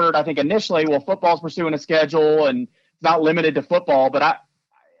we heard, I think initially, well, football's pursuing a schedule and it's not limited to football,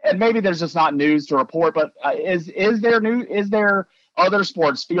 and maybe there's just not news to report, but is there other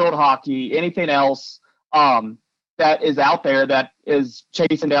sports, field hockey, anything else that is out there that is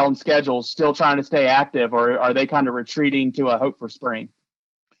chasing down schedules, still trying to stay active, or are they kind of retreating to a hope for spring?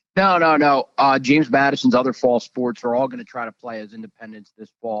 No. James Madison's other fall sports are all going to try to play as independents this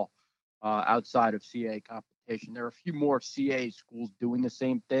fall outside of CAA competition. There are a few more CAA schools doing the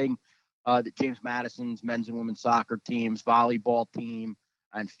same thing that James Madison's men's and women's soccer teams, volleyball team,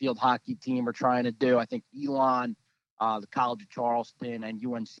 and field hockey team are trying to do. I think Elon, the College of Charleston, and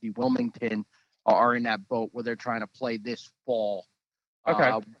UNC Wilmington are in that boat where they're trying to play this fall.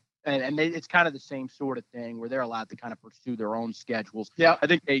 Okay. It's kind of the same sort of thing where they're allowed to kind of pursue their own schedules. Yeah. I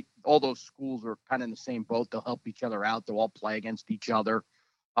think all those schools are kind of in the same boat. They'll help each other out. They'll all play against each other.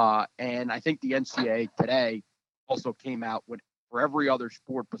 And I think the NCAA today also came out with, for every other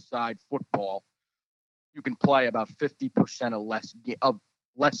sport besides football, you can play about 50% of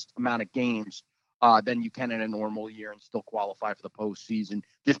less amount of games than you can in a normal year and still qualify for the postseason,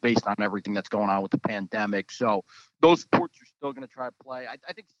 just based on everything that's going on with the pandemic. So those sports are still going to try to play.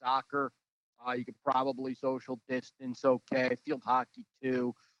 I think soccer, you could probably social distance okay. Field hockey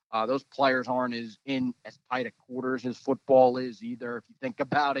too. Those players aren't as tight a quarters as football is either. If you think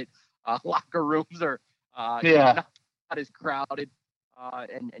about it, locker rooms are not as crowded,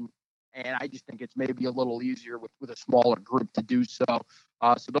 and I just think it's maybe a little easier with a smaller group to do so.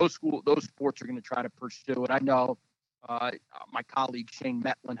 So those sports are going to try to pursue it. I know my colleague Shane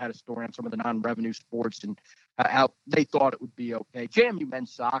Metlin had a story on some of the non-revenue sports and how they thought it would be okay. JMU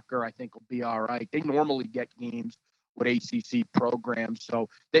men's soccer, I think, will be all right. They normally get games with ACC programs, so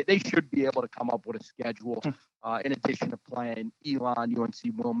they should be able to come up with a schedule in addition to playing Elon,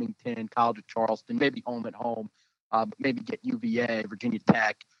 UNC Wilmington, College of Charleston, maybe home and home, maybe get UVA, Virginia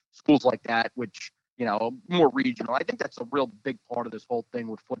Tech, schools like that, which, more regional. I think that's a real big part of this whole thing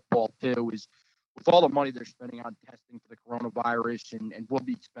with football too, is with all the money they're spending on testing for the coronavirus and will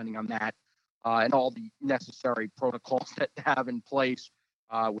be spending on that, and all the necessary protocols that they have in place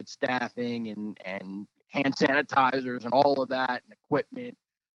with staffing and hand sanitizers and all of that and equipment.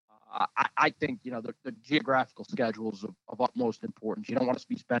 I think, the geographical schedule is of utmost importance. You don't want to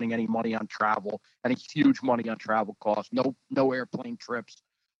be spending any money on travel, any huge money on travel costs, no airplane trips.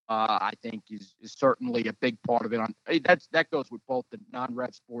 I think is certainly a big part of it. That goes with both the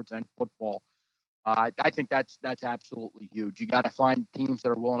non-rev sports and football. I think that's absolutely huge. You got to find teams that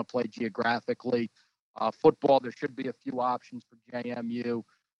are willing to play geographically. Football, there should be a few options for JMU.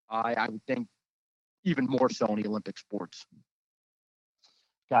 I would think even more so in the Olympic sports.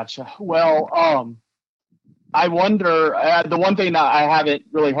 Gotcha. Well, I wonder, the one thing that I haven't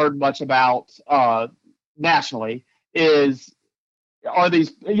really heard much about nationally is, are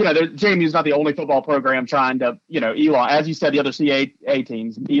these, JMU is not the only football program trying to, Elon, as you said, the other CAA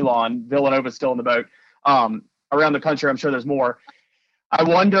teams, Elon, Villanova's still in the boat. Around the country, I'm sure there's more. I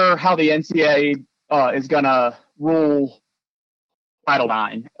wonder how the NCAA is going to rule Title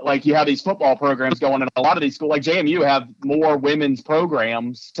IX. Like, you have these football programs going, and a lot of these schools, like JMU, have more women's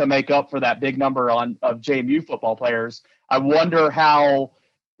programs to make up for that big number of JMU football players. I wonder how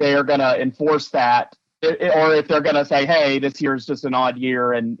they are going to enforce that. Or if they're going to say, hey, this year's just an odd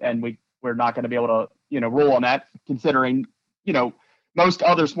year and we're not going to be able to, rule on that, considering, most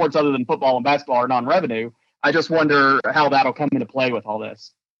other sports other than football and basketball are non-revenue. I just wonder how that'll come into play with all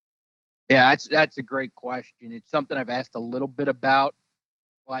this. Yeah, that's a great question. It's something I've asked a little bit about,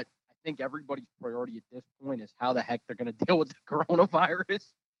 but I think everybody's priority at this point is how the heck they're going to deal with the coronavirus.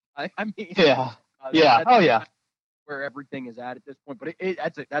 I mean, Yeah. Oh, yeah. Where everything is at this point. But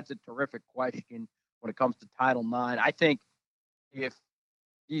that's a terrific question when it comes to Title IX. I think if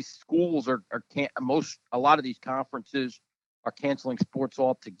these schools a lot of these conferences are canceling sports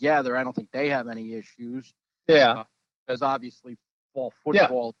altogether, I don't think they have any issues. Yeah. Because obviously fall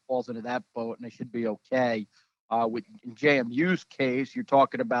football falls into that boat, and they should be okay. In JMU's case, you're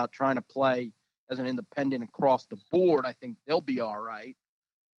talking about trying to play as an independent across the board. I think they'll be all right.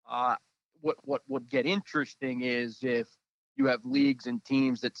 What would get interesting is if you have leagues and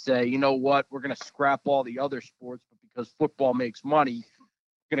teams that say, you know what, we're going to scrap all the other sports, but because football makes money,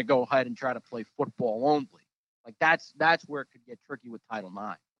 we're going to go ahead and try to play football only. Like that's where it could get tricky with Title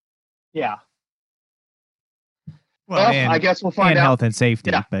IX. Yeah. Well, I guess we'll find and out. Health and safety,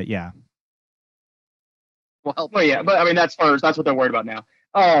 Yeah. but yeah. Well, yeah, but I mean that's first. That's what they're worried about now.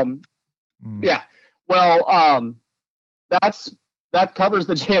 Yeah. Well, that covers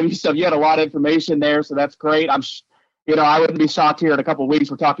the JMU stuff. You had a lot of information there, so that's great. I wouldn't be shocked here in a couple of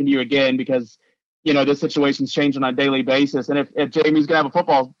weeks we're talking to you again because this situation's changing on a daily basis. And if JMU's gonna have a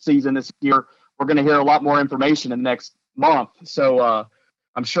football season this year, we're gonna hear a lot more information in the next month. So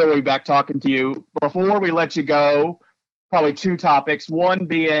I'm sure we'll be back talking to you. Before we let you go, probably two topics. One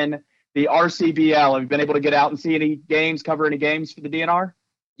being the RCBL. Have you been able to get out and see any games, cover any games for the DNR?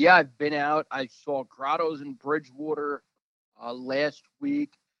 Yeah, I've been out. I saw Grottos in Bridgewater last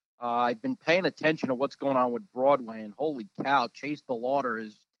week. I've been paying attention to what's going on with Broadway, and holy cow, Chase DeLauder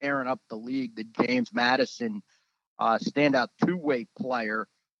is tearing up the league. The James Madison standout two-way player,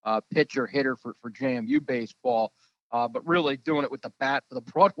 pitcher, hitter for JMU baseball, but really doing it with the bat for the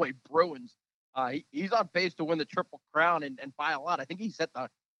Broadway Bruins. He's on pace to win the Triple Crown and by a lot. I think he set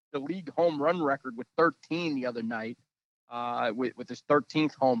the league home run record with 13 the other night with his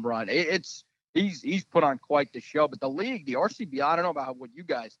 13th home run. He's put on quite the show. But the league, the RCBL, I don't know about what you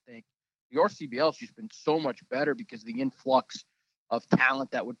guys think. The RCBL's just been so much better because of the influx of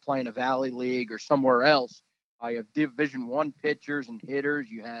talent that would play in a Valley League or somewhere else. You have Division I pitchers and hitters.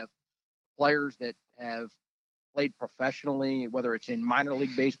 You have players that have played professionally, whether it's in minor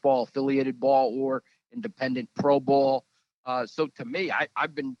league baseball, affiliated ball, or independent pro ball. So to me,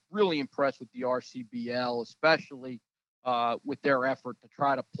 I've been really impressed with the RCBL, especially with their effort to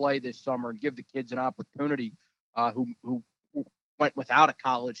try to play this summer and give the kids an opportunity who went without a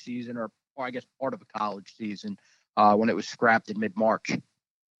college season or I guess part of a college season when it was scrapped in mid-March.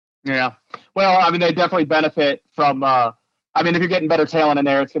 Yeah. Well, I mean, they definitely benefit from if you're getting better talent in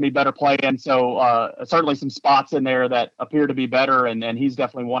there, it's going to be better playing. So certainly some spots in there that appear to be better, and he's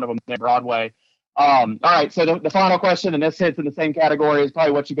definitely one of them there, Broadway. All right, so the final question, and this hits in the same category as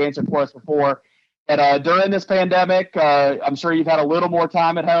probably what you've answered for us before. And during this pandemic, I'm sure you've had a little more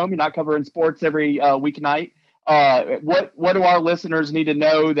time at home. You're not covering sports every weeknight. What do our listeners need to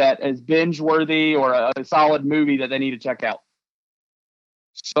know that is binge-worthy or a solid movie that they need to check out?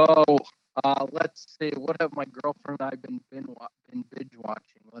 So let's see. What have my girlfriend and I been binge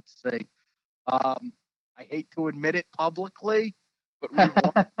watching? Let's see. I hate to admit it publicly, but we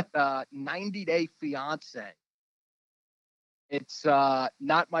watched 90 Day Fiance. It's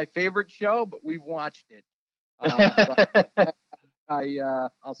not my favorite show, but we've watched it.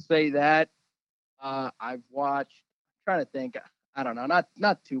 I'll say that. I've watched. I'm trying to think. I don't know.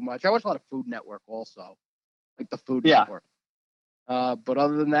 Not too much. I watch a lot of Food Network also, like the Food Network. But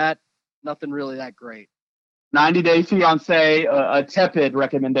other than that, nothing really that great. 90 Day Fiance, a tepid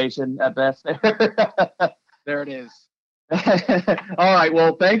recommendation at best. There it is. All right.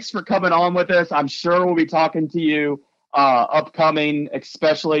 Well, thanks for coming on with us. I'm sure we'll be talking to you upcoming,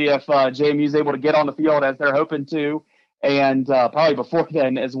 especially if JMU is able to get on the field as they're hoping to, and probably before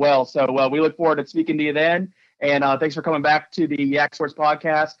then as well. So we look forward to speaking to you then. And thanks for coming back to the Yak Sports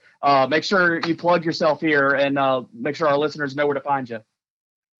Podcast. Make sure you plug yourself here and make sure our listeners know where to find you.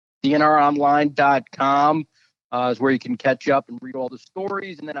 DNRonline.com is where you can catch up and read all the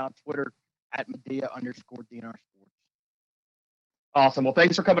stories. And then on Twitter at Medea_DNR Sports. Awesome. Well,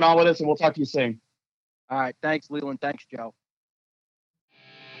 thanks for coming on with us, and we'll talk to you soon. All right. Thanks, Leland. Thanks, Joe.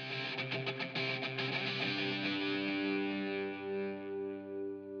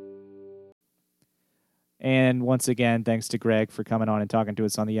 And once again, thanks to Greg for coming on and talking to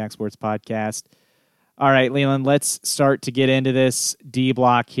us on the Yak Sports Podcast. All right, Leland, let's start to get into this D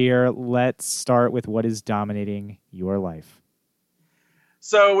block here. Let's start with what is dominating your life.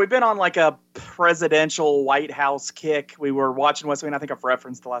 So we've been on like a presidential White House kick. We were watching West Wing, I think I've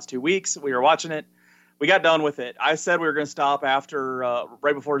referenced the last 2 weeks. We were watching it. We got done with it. I said we were going to stop after,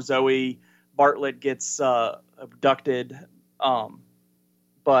 right before Zoe Bartlett gets abducted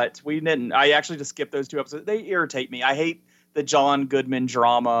but we didn't. I actually just skipped those 2 episodes. They irritate me. I hate the John Goodman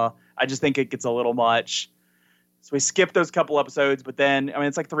drama. I just think it gets a little much. So we skipped those couple episodes, but then, I mean,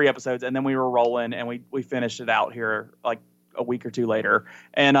 it's like 3 episodes, and then we were rolling, and we finished it out here like a week or 2 later.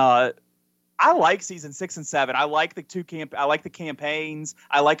 And I like season 6 and 7. I like I like the campaigns.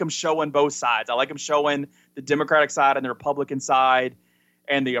 I like them showing both sides. I like them showing the Democratic side and the Republican side,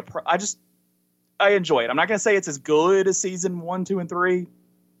 and I enjoy it. I'm not going to say it's as good as season 1, 2, and 3,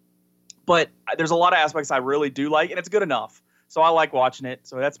 but there's a lot of aspects I really do like, and it's good enough. So I like watching it.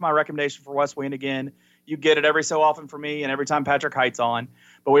 So that's my recommendation for West Wing. Again, you get it every so often for me and every time Patrick Height's on.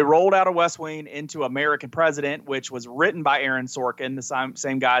 But we rolled out of West Wing into American President, which was written by Aaron Sorkin, the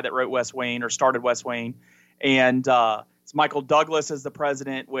same guy that wrote West Wing or started West Wing. And it's Michael Douglas as the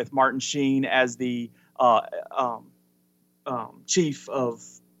president with Martin Sheen as the chief of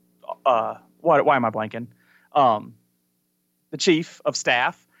why am I blanking? The chief of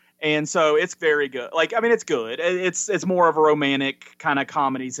staff. And so it's very good. Like, I mean, it's good. It's more of a romantic kind of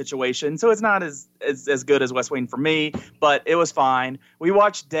comedy situation. So it's not as good as West Wing for me, but it was fine. We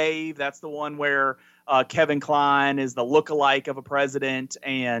watched Dave. That's the one where Kevin Kline is the lookalike of a president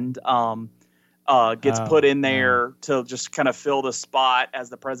and gets put in there to just kind of fill the spot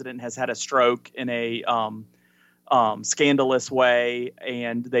as the president has had a stroke in a scandalous way.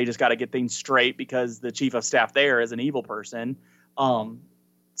 And they just got to get things straight because the chief of staff there is an evil person.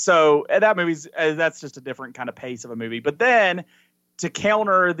 So that that's just a different kind of pace of a movie. But then to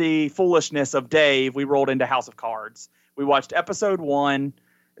counter the foolishness of Dave, we rolled into House of Cards. We watched episode 1.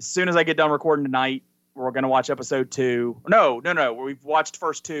 As soon as I get done recording tonight, we're going to watch episode 2. No. We've watched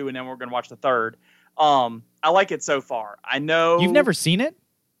first 2 and then we're going to watch the third. I like it so far. I know you've never seen it.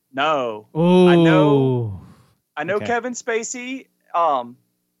 No. Ooh. I know okay. Kevin Spacey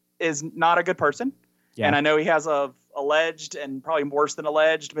is not a good person. Yeah. And I know he has alleged and probably worse than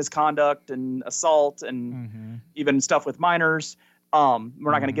alleged misconduct and assault and even stuff with minors. We're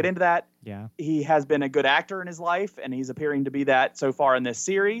not going to get into that. Yeah. He has been a good actor in his life, and he's appearing to be that so far in this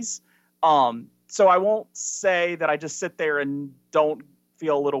series. So I won't say that I just sit there and don't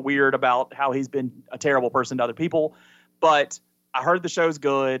feel a little weird about how he's been a terrible person to other people. But I heard the show's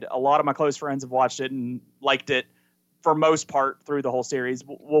good. A lot of my close friends have watched it and liked it for most part through the whole series.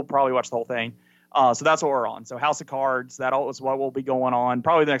 We'll probably watch the whole thing. So that's what we're on. So House of Cards, that is what we'll be going on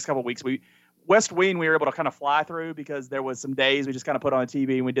probably the next couple of weeks. West Wing, we were able to kind of fly through because there was some days we just kind of put on the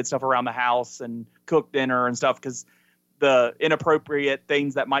TV and we did stuff around the house and cooked dinner and stuff because the inappropriate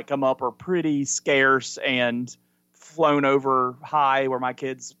things that might come up are pretty scarce and flown over high where my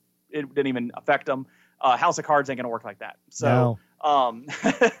kids, it didn't even affect them. House of Cards ain't going to work like that. So, no.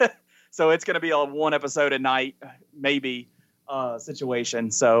 So it's going to be a 1 episode a night, maybe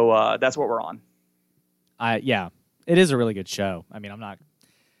situation. So that's what we're on. Yeah, it is a really good show. I mean,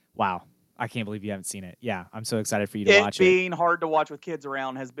 wow. I can't believe you haven't seen it. Yeah, I'm so excited for you to watch it. Being hard to watch with kids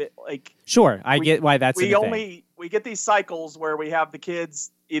around has been like. Sure, I get why that's. We get these cycles where we have the kids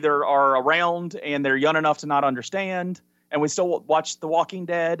either are around and they're young enough to not understand, and we still watch The Walking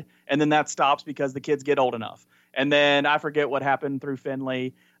Dead, and then that stops because the kids get old enough, and then I forget what happened through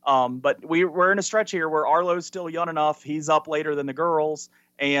Finley. But we're in a stretch here where Arlo's still young enough; he's up later than the girls,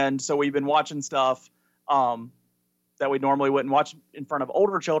 and so we've been watching stuff that we normally wouldn't watch in front of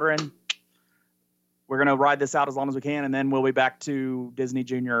older children. We're going to ride this out as long as we can, and then we'll be back to Disney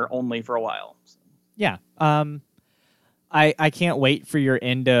Junior only for a while. Yeah. I can't wait for your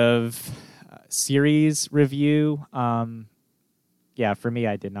end of series review. Yeah, for me,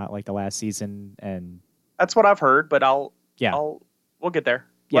 I did not like the last season, and that's what I've heard, but we'll get there.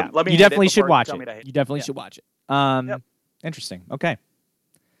 Yeah. Let me you definitely should watch it. You definitely should watch it. Yep. Interesting. Okay.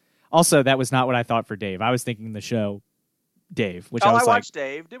 Also, that was not what I thought for Dave. I was thinking the show Dave, which I watched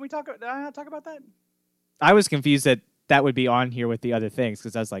Dave. Did I talk about that? I was confused that would be on here with the other things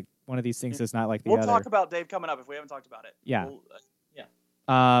because I was like, one of these things is not like the other. We'll talk about Dave coming up if we haven't talked about it. Yeah.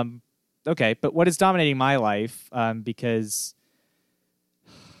 Okay, but what is dominating my life? Because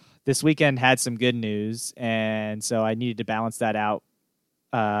this weekend had some good news, and so I needed to balance that out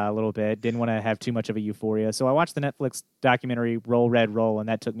a little bit. Didn't want to have too much of a euphoria, so I watched the Netflix documentary Roll Red Roll, and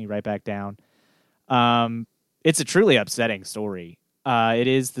that took me right back down. It's a truly upsetting story. It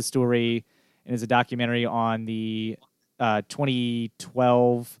is the story. It is a documentary on the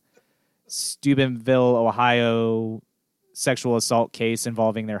 2012 Steubenville, Ohio sexual assault case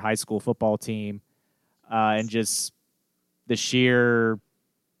involving their high school football team, and just the sheer,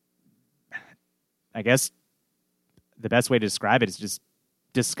 I guess the best way to describe it is just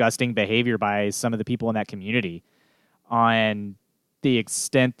disgusting behavior by some of the people in that community on the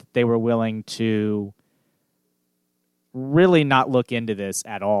extent that they were willing to really not look into this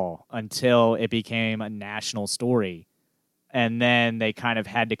at all until it became a national story. And then they kind of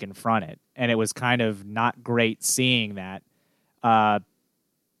had to confront it. And it was kind of not great seeing that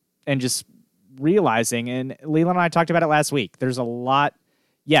and just realizing, and Leland and I talked about it last week, there's a lot,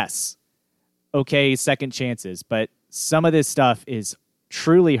 yes, okay, second chances, but some of this stuff is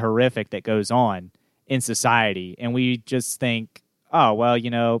truly horrific that goes on in society. And we just think, oh, well,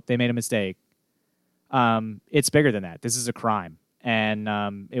 they made a mistake. It's bigger than that. This is a crime.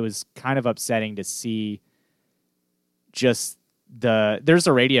 And it was kind of upsetting to see just there's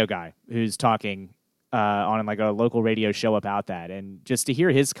a radio guy who's talking on like a local radio show about that. And just to hear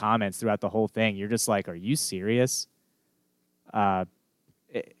his comments throughout the whole thing, you're just like, are you serious?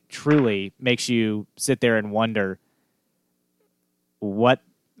 It truly makes you sit there and wonder what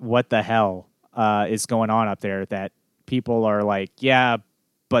the hell is going on up there that people are like, yeah,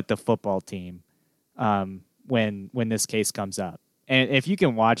 but the football team, when this case comes up. And if you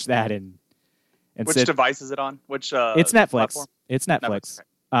can watch that and which device is it on? Which it's Netflix. Platform? It's Netflix.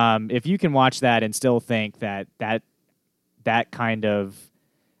 Okay. If you can watch that and still think that kind of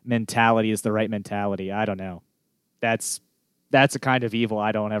mentality is the right mentality, I don't know. That's a kind of evil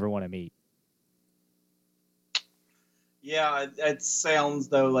I don't ever want to meet. Yeah, it sounds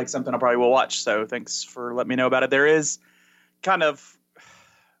though like something I probably will watch. So thanks for letting me know about it. There is kind of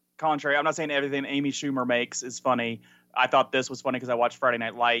contrary. I'm not saying everything Amy Schumer makes is funny. I thought this was funny because I watched Friday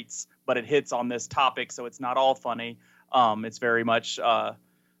Night Lights, but it hits on this topic, so it's not all funny. It's very much,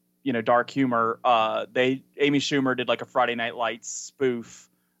 dark humor. Amy Schumer did like a Friday Night Lights spoof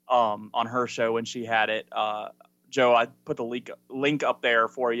on her show when she had it. Joe, I put the link up there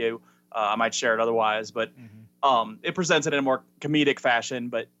for you. I might share it otherwise, but it presents it in a more comedic fashion,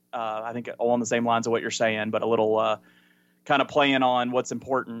 but I think along the same lines of what you're saying, but a little kind of playing on what's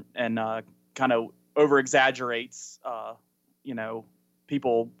important and kind of over-exaggerates,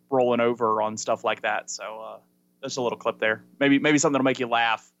 people rolling over on stuff like that. So just a little clip there. Maybe something that'll make you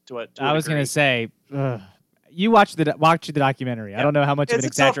laugh to it. I was going to say, you watch the documentary. Yeah. I don't know how much of an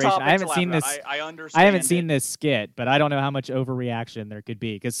exaggeration. I haven't seen this. I understand. I haven't seen this skit, but I don't know how much overreaction there could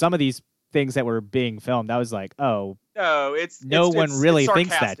be because some of these things that were being filmed, I was like, oh, no, no one really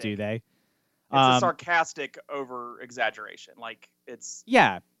thinks that, do they? It's a sarcastic over-exaggeration. Like it's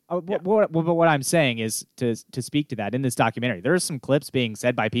yeah. But what I'm saying is to speak to that in this documentary, there are some clips being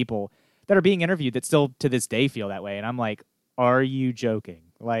said by people that are being interviewed that still to this day feel that way. And I'm like, are you joking?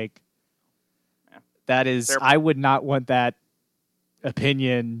 Like, that is, I would not want that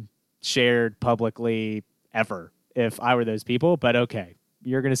opinion shared publicly ever if I were those people. But okay,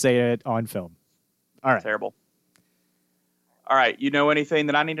 you're going to say it on film. All right. Terrible. All right. You know anything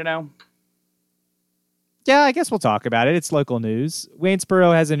that I need to know? Yeah, I guess we'll talk about it. It's local news.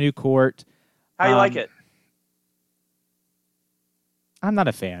 Waynesboro has a new court. How you like it? I'm not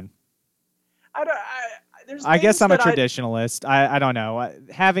a fan. I guess I'm a traditionalist. I don't know.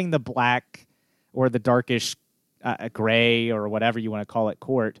 Having the black or the darkish gray or whatever you want to call it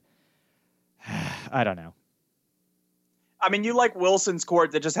court, I don't know. I mean, you like Wilson's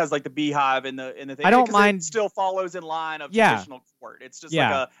court that just has like the beehive in the thing. I don't mind. It still follows in line of traditional court. It's just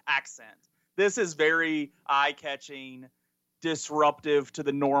like a accent. This is very eye-catching, disruptive to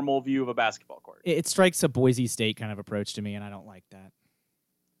the normal view of a basketball court. It strikes a Boise State kind of approach to me, and I don't like that.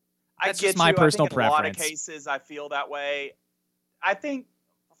 That's just my personal preference. In a lot of cases, I feel that way. I think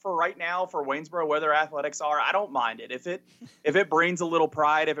for right now, for Waynesboro, where their athletics are, I don't mind it. If it brings a little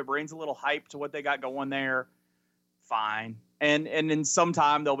pride, if it brings a little hype to what they got going there, fine. And in some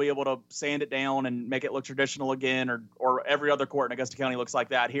time they'll be able to sand it down and make it look traditional again, or every other court in Augusta County looks like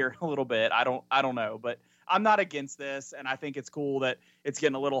that here a little bit. I don't know, but I'm not against this, and I think it's cool that it's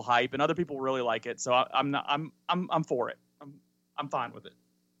getting a little hype, and other people really like it. So I'm for it. I'm fine with it.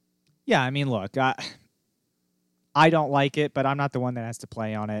 Yeah, I mean, look, I don't like it, but I'm not the one that has to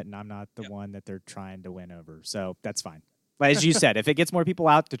play on it, and I'm not the one that they're trying to win over. So that's fine. But as you said, if it gets more people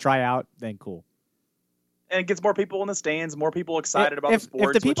out to try out, then cool. And it gets more people in the stands, more people excited about the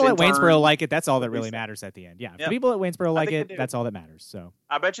sports. If the people at Waynesboro like it, that's all that really matters at the end. Yeah, if the people at Waynesboro like it, that's all that matters. So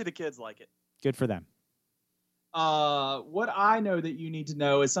I bet you the kids like it. Good for them. What I know that you need to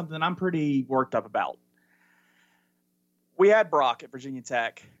know is something I'm pretty worked up about. We had Brock at Virginia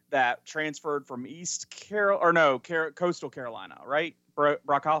Tech that transferred from Coastal Carolina, right?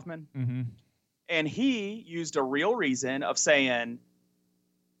 Brock Hoffman. Mm-hmm. And he used a real reason of saying,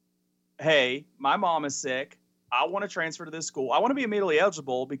 hey, my mom is sick. I want to transfer to this school. I want to be immediately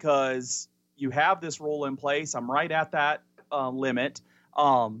eligible because you have this rule in place. I'm right at that limit.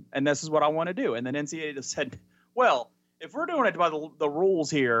 And this is what I want to do. And then NCAA just said, well, if we're doing it by the rules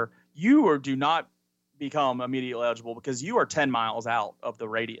here, you do not become immediately eligible because you are 10 miles out of the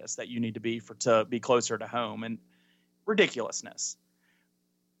radius that you need to be closer to home, and ridiculousness.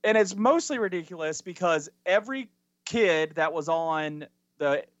 And it's mostly ridiculous because every kid that was on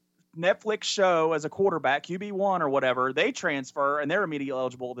the Netflix show as a quarterback, QB1 or whatever, they transfer and they're immediately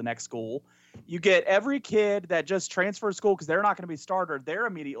eligible to the next school. You get every kid that just transfers school because they're not going to be starter, they're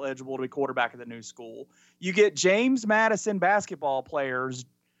immediately eligible to be quarterback at the new school. You get James Madison basketball players.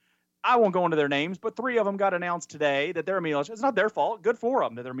 I won't go into their names, but 3 of them got announced today that they're immediately eligible. It's not their fault. Good for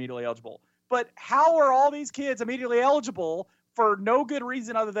them that they're immediately eligible. But how are all these kids immediately eligible for no good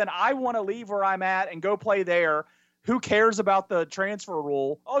reason other than I want to leave where I'm at and go play there? Who cares about the transfer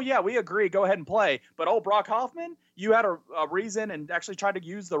rule? Oh, yeah, we agree. Go ahead and play. But, Brock Hoffman, you had a reason and actually tried to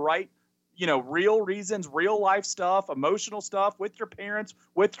use the right, real reasons, real life stuff, emotional stuff with your parents,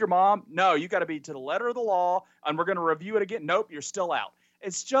 with your mom. No, you got to be to the letter of the law, and we're going to review it again. Nope, you're still out.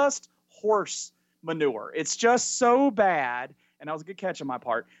 It's just horse manure. It's just so bad, and that was a good catch on my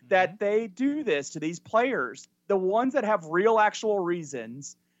part, that they do this to these players, the ones that have real actual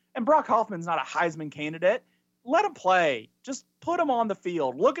reasons. And Brock Hoffman's not a Heisman candidate. Let him play. Just put him on the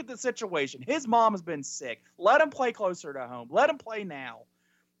field. Look at the situation. His mom has been sick. Let him play closer to home. Let him play now.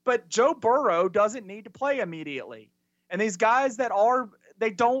 But Joe Burrow doesn't need to play immediately. And these guys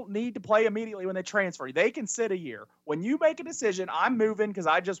they don't need to play immediately when they transfer. They can sit a year. When you make a decision, I'm moving because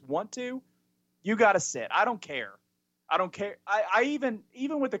I just want to, you got to sit. I don't care. I even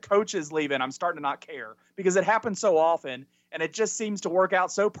with the coaches leaving, I'm starting to not care because it happens so often and it just seems to work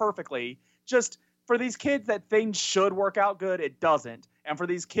out so perfectly. Just for these kids that things should work out good, it doesn't. And for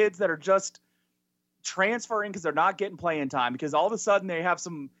these kids that are just transferring because they're not getting playing time because all of a sudden they have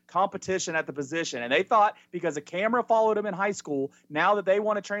some competition at the position and they thought because a camera followed them in high school, now that they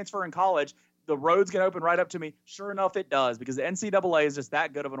want to transfer in college, the road's going to open right up to me. Sure enough, it does because the NCAA is just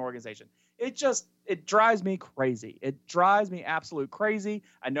that good of an organization. It drives me crazy. It drives me absolute crazy.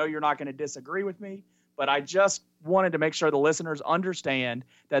 I know you're not going to disagree with me, but I just wanted to make sure the listeners understand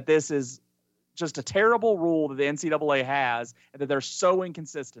that this is just a terrible rule that the NCAA has and that they're so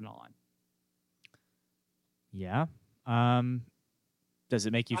inconsistent on. Yeah. Does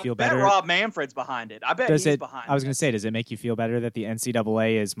it make you feel I bet better? Rob Manfred's behind it. I bet he's behind it. I was going to say, does it make you feel better that the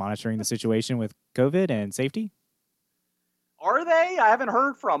NCAA is monitoring the situation with COVID and safety? Are they? I haven't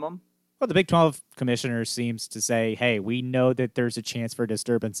heard from them. Well, the Big 12 commissioner seems to say, hey, we know that there's a chance for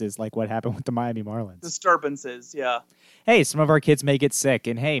disturbances like what happened with the Miami Marlins. Disturbances, yeah. Hey, some of our kids may get sick,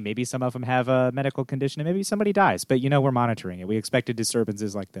 and hey, maybe some of them have a medical condition, and maybe somebody dies. But, we're monitoring it. We expected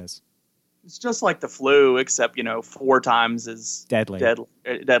disturbances like this. It's just like the flu, except, 4 times as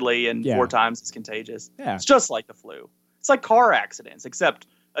deadly and 4 times as contagious. Yeah. It's just like the flu. It's like car accidents, except,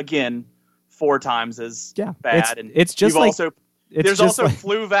 again, 4 times as bad. It's just like... There's also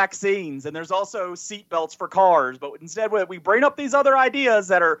flu vaccines, and there's also seatbelts for cars. But instead, we bring up these other ideas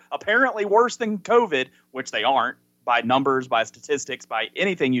that are apparently worse than COVID, which they aren't by numbers, by statistics, by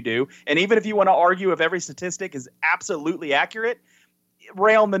anything you do. And even if you want to argue if every statistic is absolutely accurate,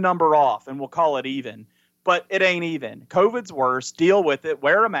 round the number off, and we'll call it even. But it ain't even. COVID's worse. Deal with it.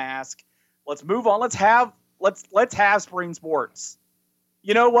 Wear a mask. Let's move on. Let's have spring sports.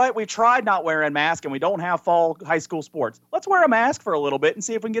 You know what? We tried not wearing masks, and we don't have fall high school sports. Let's wear a mask for a little bit and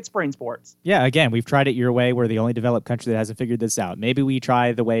see if we can get spring sports. Yeah, again, we've tried it your way. We're the only developed country that hasn't figured this out. Maybe we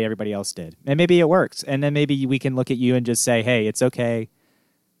try the way everybody else did, and maybe it works. And then maybe we can look at you and just say, hey, it's okay.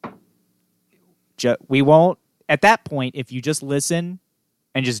 We won't, at that point, if you just listen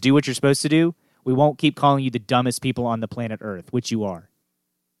and just do what you're supposed to do, we won't keep calling you the dumbest people on the planet Earth, which you are.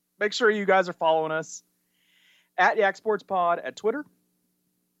 Make sure you guys are following us at Yak Sports Pod at Twitter,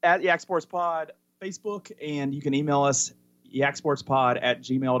 at Yak Sports Pod Facebook, and you can email us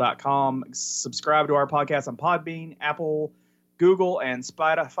yaksportspod@gmail.com. Subscribe to our podcast on Podbean, Apple, Google, and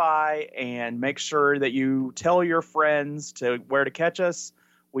Spotify, and make sure that you tell your friends where to catch us.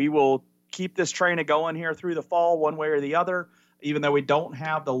 We will keep this train going here through the fall one way or the other, even though we don't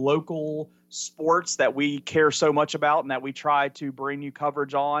have the local sports that we care so much about and that we try to bring you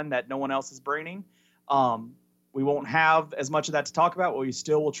coverage on that no one else is bringing. We won't have as much of that to talk about, but we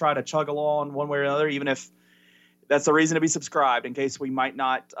still will try to chug along one way or another, even if that's the reason to be subscribed, in case we might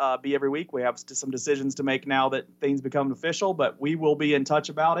not be every week. We have some decisions to make now that things become official, but we will be in touch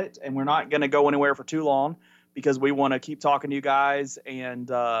about it, and we're not going to go anywhere for too long because we want to keep talking to you guys,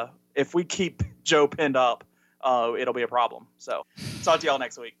 and if we keep Joe pinned up, it'll be a problem. So talk to y'all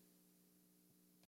next week.